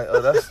head. I'm like,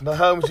 oh, that's no.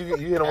 How much you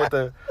hit them with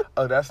the?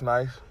 Oh, that's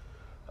nice.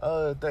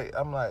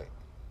 I'm like,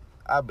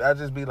 I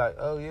just be like,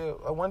 oh yeah,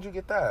 when'd you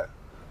get that?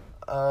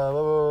 But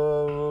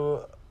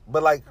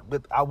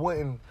I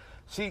wouldn't.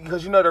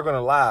 Because they're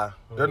gonna lie.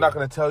 They're not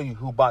gonna tell you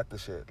who bought the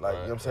shit. Like,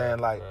 you know what I'm saying?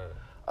 Like,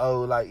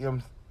 oh, like, you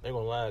know. They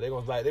gonna lie. They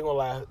gonna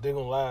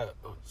lie.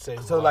 Say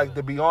so like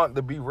to be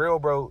real,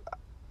 bro.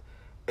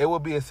 It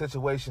would be a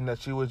situation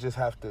that you would just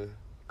have to,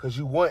 cause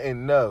you wouldn't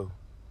know.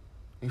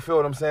 You feel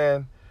what I'm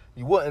saying?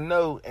 You wouldn't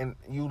know, and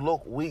you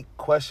look weak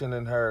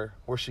questioning her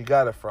where she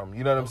got it from.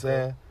 You know what I'm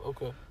saying?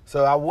 Okay.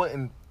 So I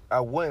wouldn't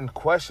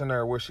question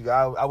her where she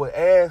got. I would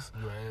ask,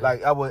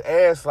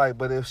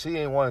 but if she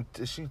ain't want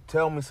to, if she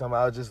tell me something,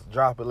 I'll just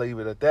drop it, leave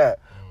it at that.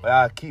 But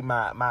I keep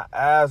my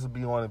eyes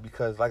be on it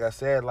because, like I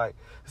said, like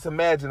just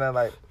imagine that,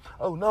 like,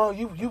 oh no,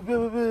 you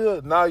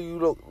now you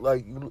look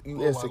like you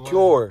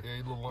insecure. Yeah,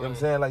 you know what I'm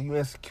saying? Like you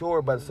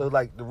insecure, but so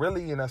like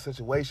really in that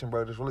situation,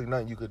 bro, there's really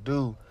nothing you could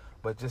do,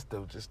 but just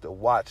to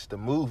watch the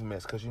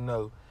movements, cause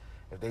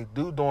if they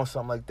doing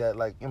something like that,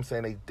 like, you know what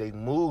I'm saying, they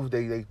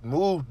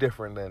move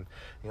different than, you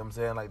know what I'm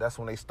saying, like that's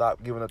when they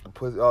stop giving up the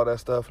pussy, all that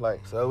stuff,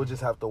 like, so we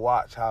just have to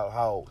watch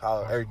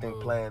how everything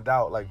played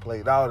out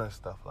and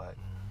stuff, like.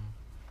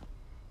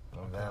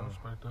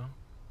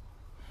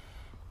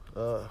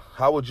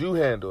 How would you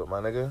handle it, my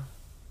nigga?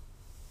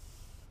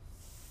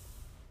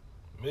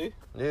 Me?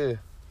 Yeah.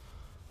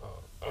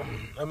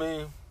 I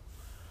mean,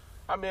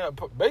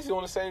 basically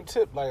on the same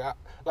tip. I'll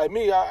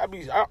be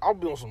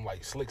on some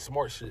like slick,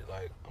 smart shit.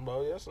 Like, I'm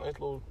like, yeah, that's a nice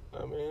little.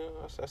 I mean,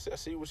 I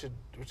see with your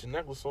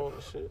necklace on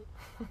and shit.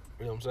 You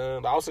know what I'm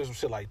saying? I'll say some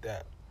shit like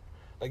that.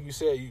 Like you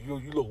said, you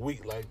look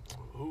weak. Like,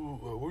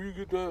 where you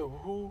get that?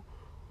 Who?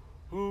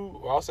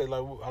 Or I'll say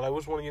like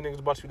which one of you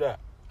niggas bought you that?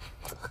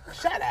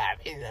 Shut up! I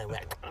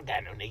don't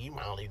got no nigga. You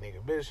my only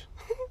nigga, bitch.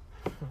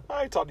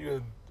 I ain't talked to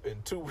you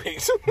in 2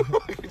 weeks.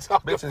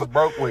 Bitch is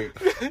broke week.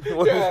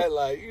 Yeah,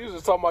 like you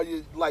just talking about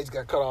your lights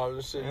got cut off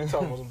and shit. You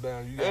talking about some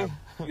damn you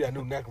got a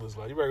new necklace.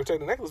 Like you better take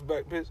the necklace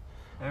back, bitch.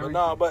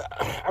 But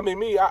I mean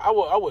me, I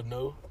would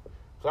know.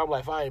 So I'm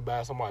like, if I ain't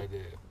buy, somebody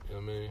did. You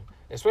know what I mean?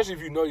 Especially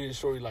if you know your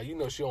shorty, like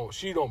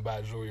she don't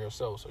buy jewelry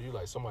herself, so you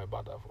like somebody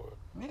bought that for her.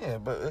 Yeah,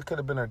 but it could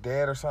have been her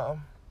dad or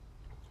something.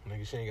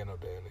 Nigga, she ain't got no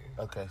dad,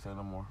 nigga. Okay, say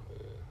no more.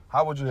 Yeah.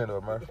 How would you handle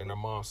it, Murph? And her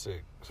mom's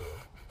sick, so.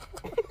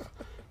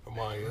 Her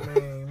mom, yeah. I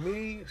mean,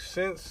 me,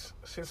 since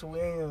we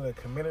ain't in a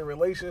committed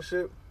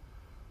relationship,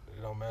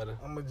 it don't matter.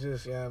 I'ma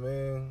just, you know what I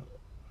mean?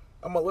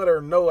 I'ma let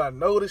her know I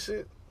notice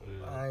it.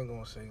 Yeah. I ain't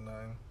gonna say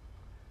nothing.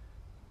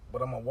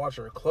 But I'm gonna watch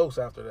her close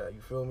after that,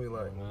 you feel me?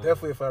 Like,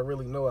 definitely if I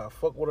really know I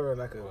fuck with her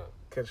and I could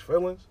catch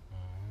feelings,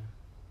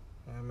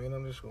 you know what I mean?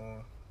 I'm just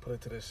gonna put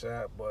it to the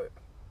side, but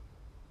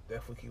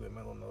definitely keep a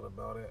mental note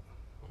about it.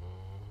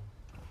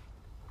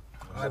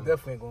 I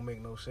definitely ain't gonna make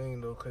no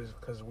scene though,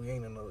 cause we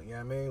ain't in no, you know what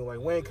I mean? Like,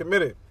 we ain't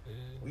committed. Yeah.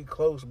 We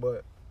close,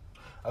 but.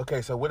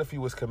 Okay, so what if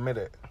you was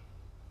committed?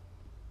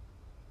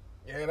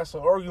 Yeah, that's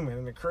an argument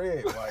in the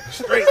crib. Like,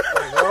 straight,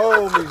 like,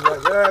 homies,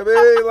 like, you know what I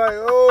mean? Like,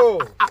 oh,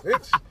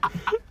 bitch.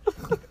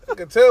 I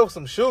can tell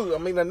some shoes. I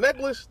mean, the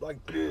necklace, like,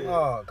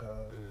 oh,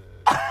 God.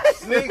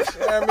 Sneaks,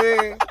 you know what I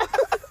mean?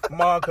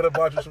 Mom could have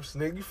bought you some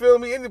sneaks. You feel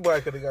me?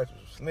 Anybody could have got you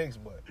some sneaks,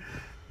 but.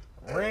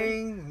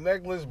 Ring,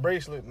 necklace,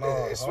 bracelet, no.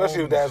 Yeah,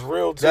 especially if that's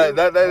real too.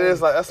 That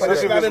is like, that's like,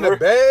 it's not in the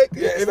bag.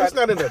 Yeah, it's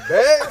not in the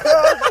bag,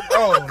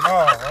 oh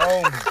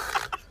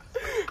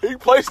no, He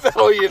placed that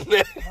on your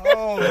neck.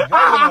 oh, get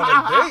on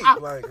a date,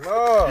 like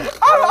no,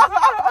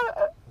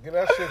 get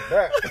that shit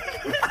back.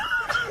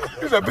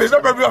 He said, "Bitch,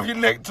 that better be off your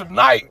neck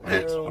tonight,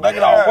 bitch. When I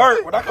get off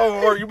work, when I come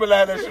to work, you better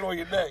have that shit on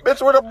your neck,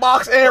 bitch, with a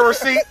box and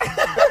receipt.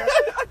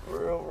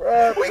 Real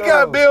rap, We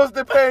got bills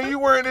to pay. You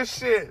wearing this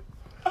shit."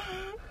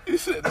 He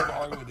said that's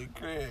argument in the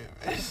crib.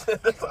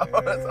 That's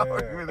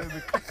argument in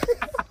the crib.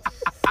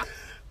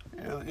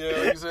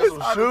 Yeah, you said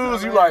some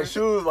shoes. You like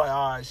shoes? Like,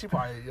 all right, she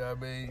probably, you know what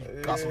I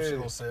mean, got some shit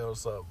on sale or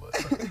something. But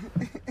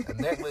the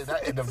necklace,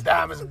 and the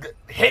diamonds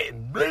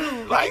hitting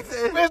blue. Like,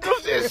 bitch,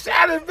 those shit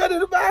shining better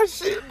than my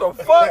shit. The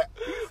fuck?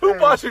 Who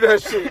bought you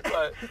that shit?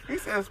 Like, he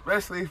said,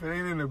 especially if it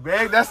ain't in the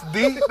bag. That's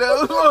deep,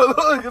 though.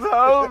 Look at the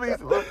homies.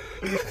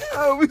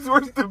 Homies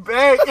worth the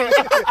bag.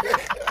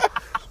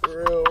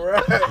 Real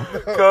rap.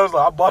 Cause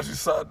like, I bought you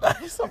something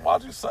nice. I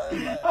bought you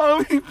something like,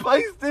 Oh, he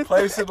placed it.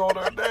 place it on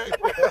her neck.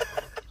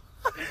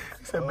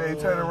 He said, babe,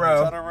 turn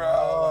around. Turn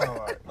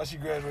around. Like she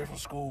graduated from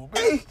school.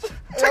 Bitch,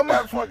 take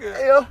that fucking.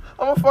 Hey, I'm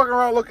gonna fuck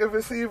around look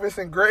if see if it's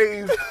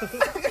engraved.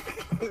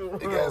 He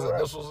has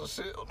initials and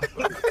shit.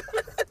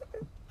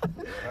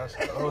 That's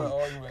Hell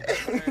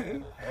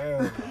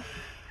no.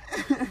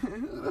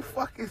 Who the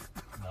fuck is?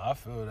 No, I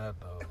feel that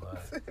though.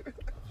 Like,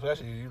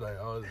 especially you like,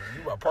 oh,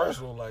 you my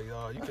personal. Like,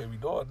 you can't be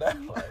doing that.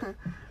 Like,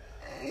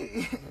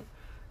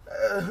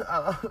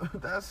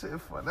 that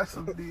shit fun. That's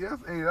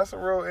a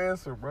real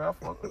answer, bro. I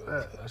fuck with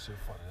that. that shit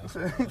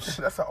funny.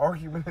 That's an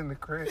argument in the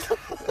crib.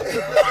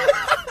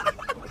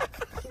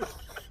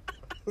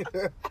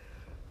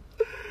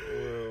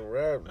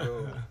 Rap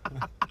though.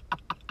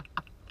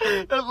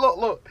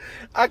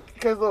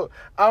 Look,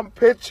 I'm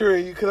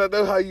picturing you because I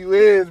know how you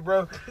is,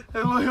 bro.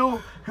 And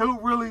look, he'll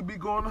really be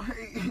going.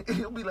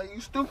 He'll be like,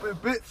 "You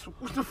stupid bitch!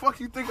 What the fuck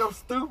you think I'm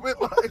stupid?"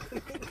 Like,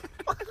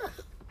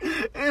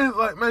 it's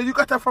like, man, you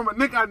got that from a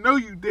nigga I know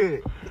you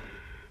did.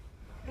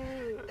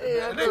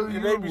 Yeah,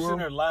 they be sitting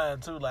there lying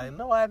too. Like,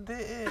 no, I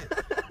didn't.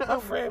 My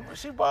friend,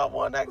 she bought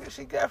one.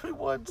 She got me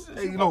one.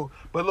 Hey,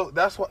 but look,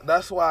 that's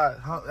why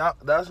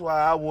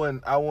I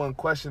wouldn't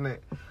question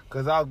it.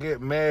 Cause I'll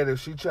get mad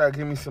if she try to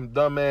give me some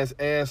dumbass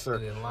answer.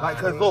 Like,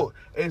 cause look,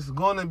 it's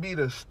gonna be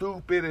the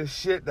stupidest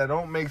shit that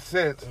don't make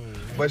sense.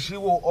 Mm-hmm. But she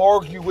will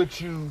argue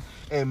with you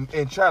and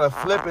try to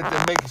flip it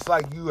to make it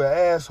like you an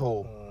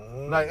asshole.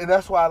 Mm-hmm. Like, and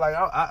that's why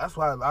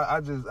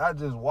I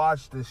just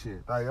watch this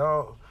shit. Like,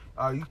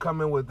 you come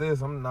in with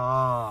this? I'm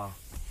not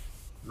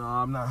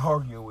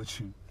arguing with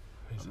you.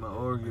 I'm not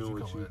arguing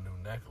with you. With a new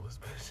necklace,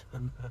 bitch.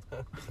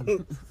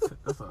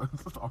 That's an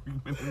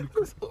argument in the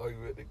crib. That's an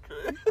argument in the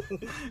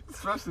crib.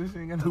 Especially if she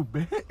ain't got no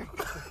bag.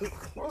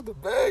 Where's the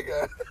bag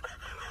at?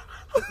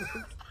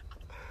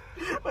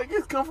 Like,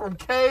 it's come from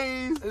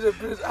K's.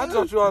 I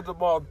dropped you out the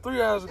mall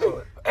 3 hours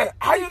ago. Hey,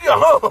 how you get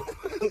home?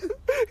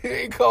 He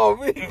ain't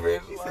called me,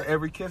 bitch. He said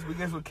every kiss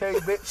begins with K,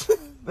 bitch.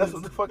 That's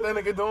what the fuck that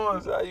nigga doing.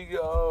 That's how you get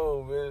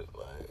home, bitch.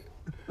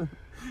 Like,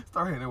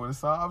 start hitting it with a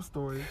sob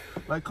story.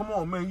 Like, come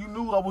on, man. You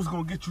knew I was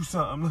going to get you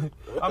something. Like,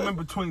 I'm in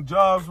between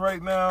jobs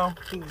right now.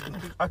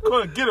 I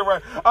couldn't get it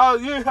right. Oh,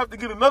 you didn't have to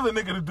get another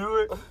nigga to do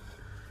it.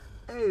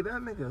 Hey,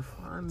 that nigga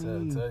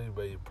funny. Tell you,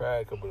 man, your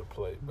pride come into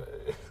play, man.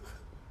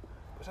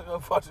 Bitch, I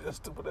gotta watch that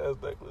stupid ass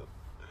necklace.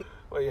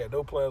 Well, yeah,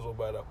 no plans on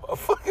buying that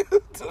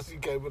motherfucker until she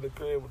came in the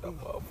crib with that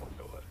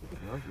motherfucker.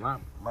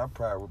 Like, my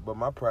pride, but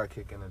my pride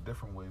kick in a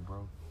different way,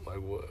 bro.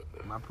 Like what?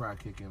 My pride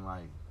kick in,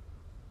 like,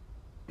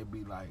 it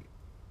be like,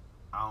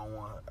 I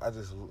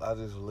just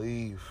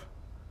leave.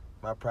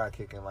 My pride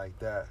kicking like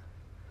that.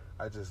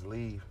 I just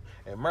leave.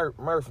 And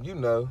Murph, you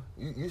know,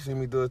 you see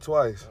me do it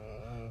twice.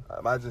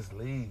 Mm-hmm. I just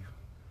leave.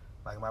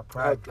 Like, my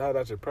pride. How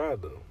about your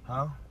pride though?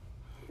 Huh?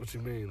 What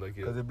you mean? Like,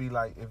 because it'd be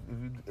like if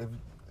you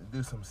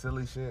do some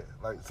silly shit,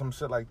 like some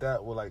shit like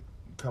that, with like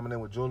coming in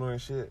with jewelry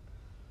and shit.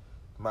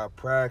 My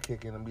pride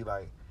kicking and be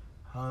like,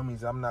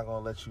 homies, I'm not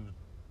gonna let you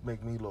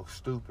make me look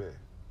stupid.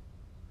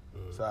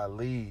 Mm-hmm. So I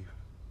leave.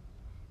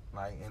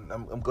 Like, and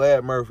I'm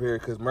glad Murph here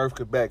because Murph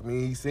could back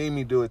me. He seen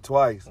me do it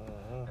twice,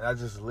 and I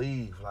just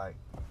leave. Like,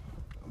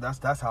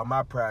 that's how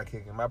my pride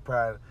kicking. My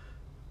pride,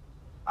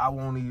 I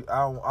don't even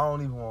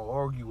want to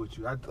argue with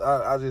you.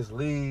 I just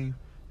leave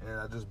and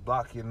I just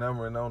block your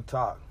number and don't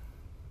talk.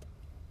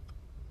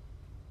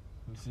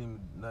 You see me?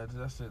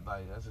 That's it.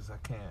 Like, that's just I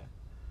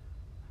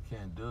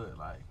can't do it.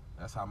 Like,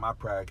 that's how my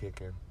pride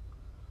kicking.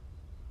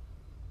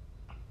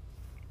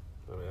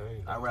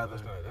 I'd rather.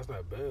 That's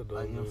not bad though.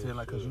 Like, you know what I'm saying?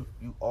 Like, cause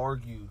you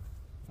argue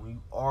when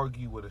you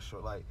argue with a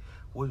short. Like,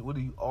 what are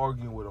you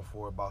arguing with her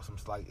for about some?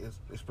 Like,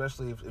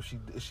 especially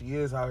if she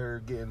is out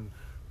here getting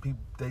people,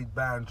 they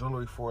buying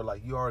jewelry for.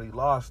 Like, you already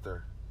lost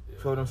her. Yeah.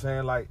 Feel what I'm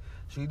saying? Like,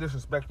 she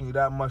disrespecting you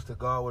that much to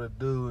go out with a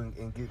dude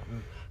and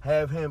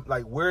have him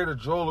like wear the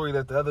jewelry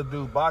that the other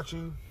dude bought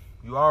you.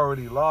 You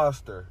already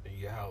lost her in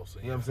your house.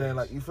 You know what I'm saying?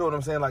 Like, you feel what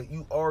I'm saying? Like,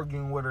 you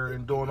arguing with her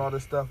and doing all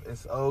this stuff.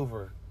 It's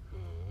over.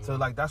 So,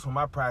 like, that's when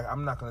my pride,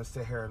 I'm not going to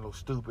sit here and look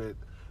stupid,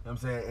 you know what I'm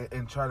saying,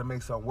 and try to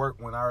make something work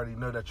when I already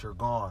know that you're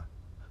gone.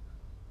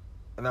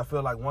 And I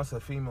feel like once a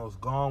female's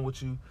gone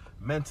with you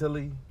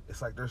mentally,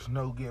 it's like there's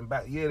no getting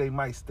back. Yeah, they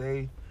might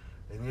stay,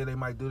 and yeah, they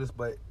might do this,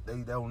 but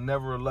they'll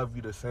never love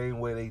you the same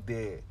way they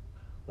did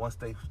once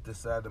they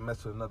decide to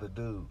mess with another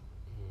dude.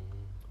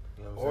 Mm-hmm.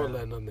 You know or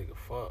let another nigga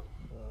fuck.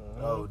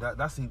 Mm-hmm. Oh,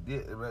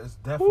 it's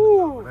definitely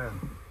over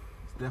then.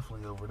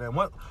 Definitely over there.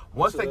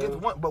 Once they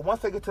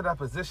get to that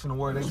position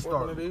where they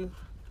start,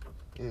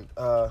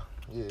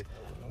 yeah.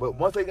 But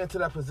once they get to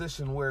that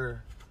position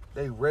where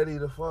they ready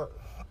to fuck,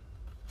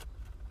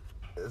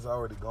 it's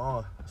already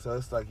gone. So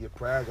it's like your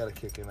pride got to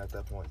kick in at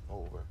that point.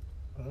 Over.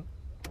 Mm-hmm.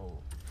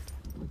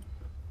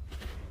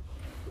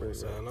 Ready to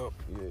sign up?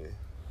 Yeah.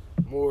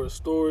 More of the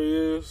story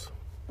is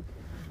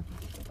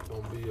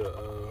gonna be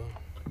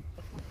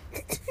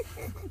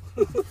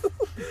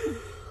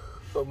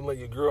something like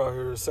your girl out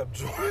here accept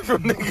jewelry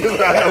from niggas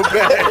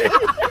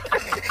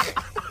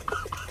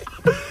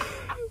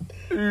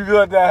You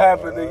let that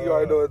happen, then you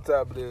already know what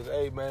time it is.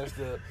 Hey man,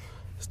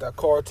 it's that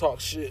car talk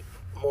shit.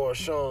 More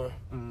Sean.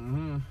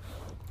 Mm-hmm.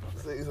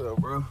 Say so,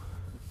 bro.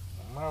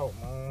 I'm out,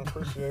 man.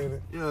 Appreciate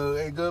it. Yo,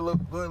 hey, good look,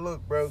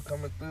 bro.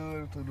 Coming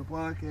through to the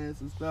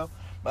podcast and stuff.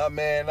 My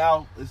man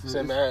out.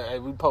 Say man, hey,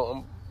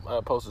 I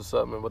posted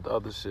something with the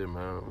other shit,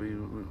 man.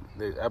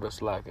 I've been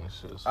slacking and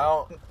shit. So I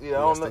don't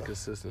know. Stay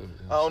consistent.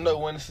 I don't know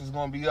when this is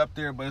gonna be up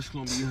there, but it's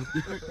gonna be up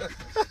there.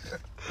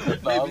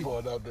 Nah, I'm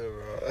going out there,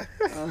 bro.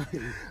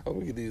 I'm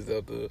gonna get these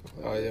out there.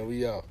 Oh yeah,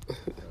 we out.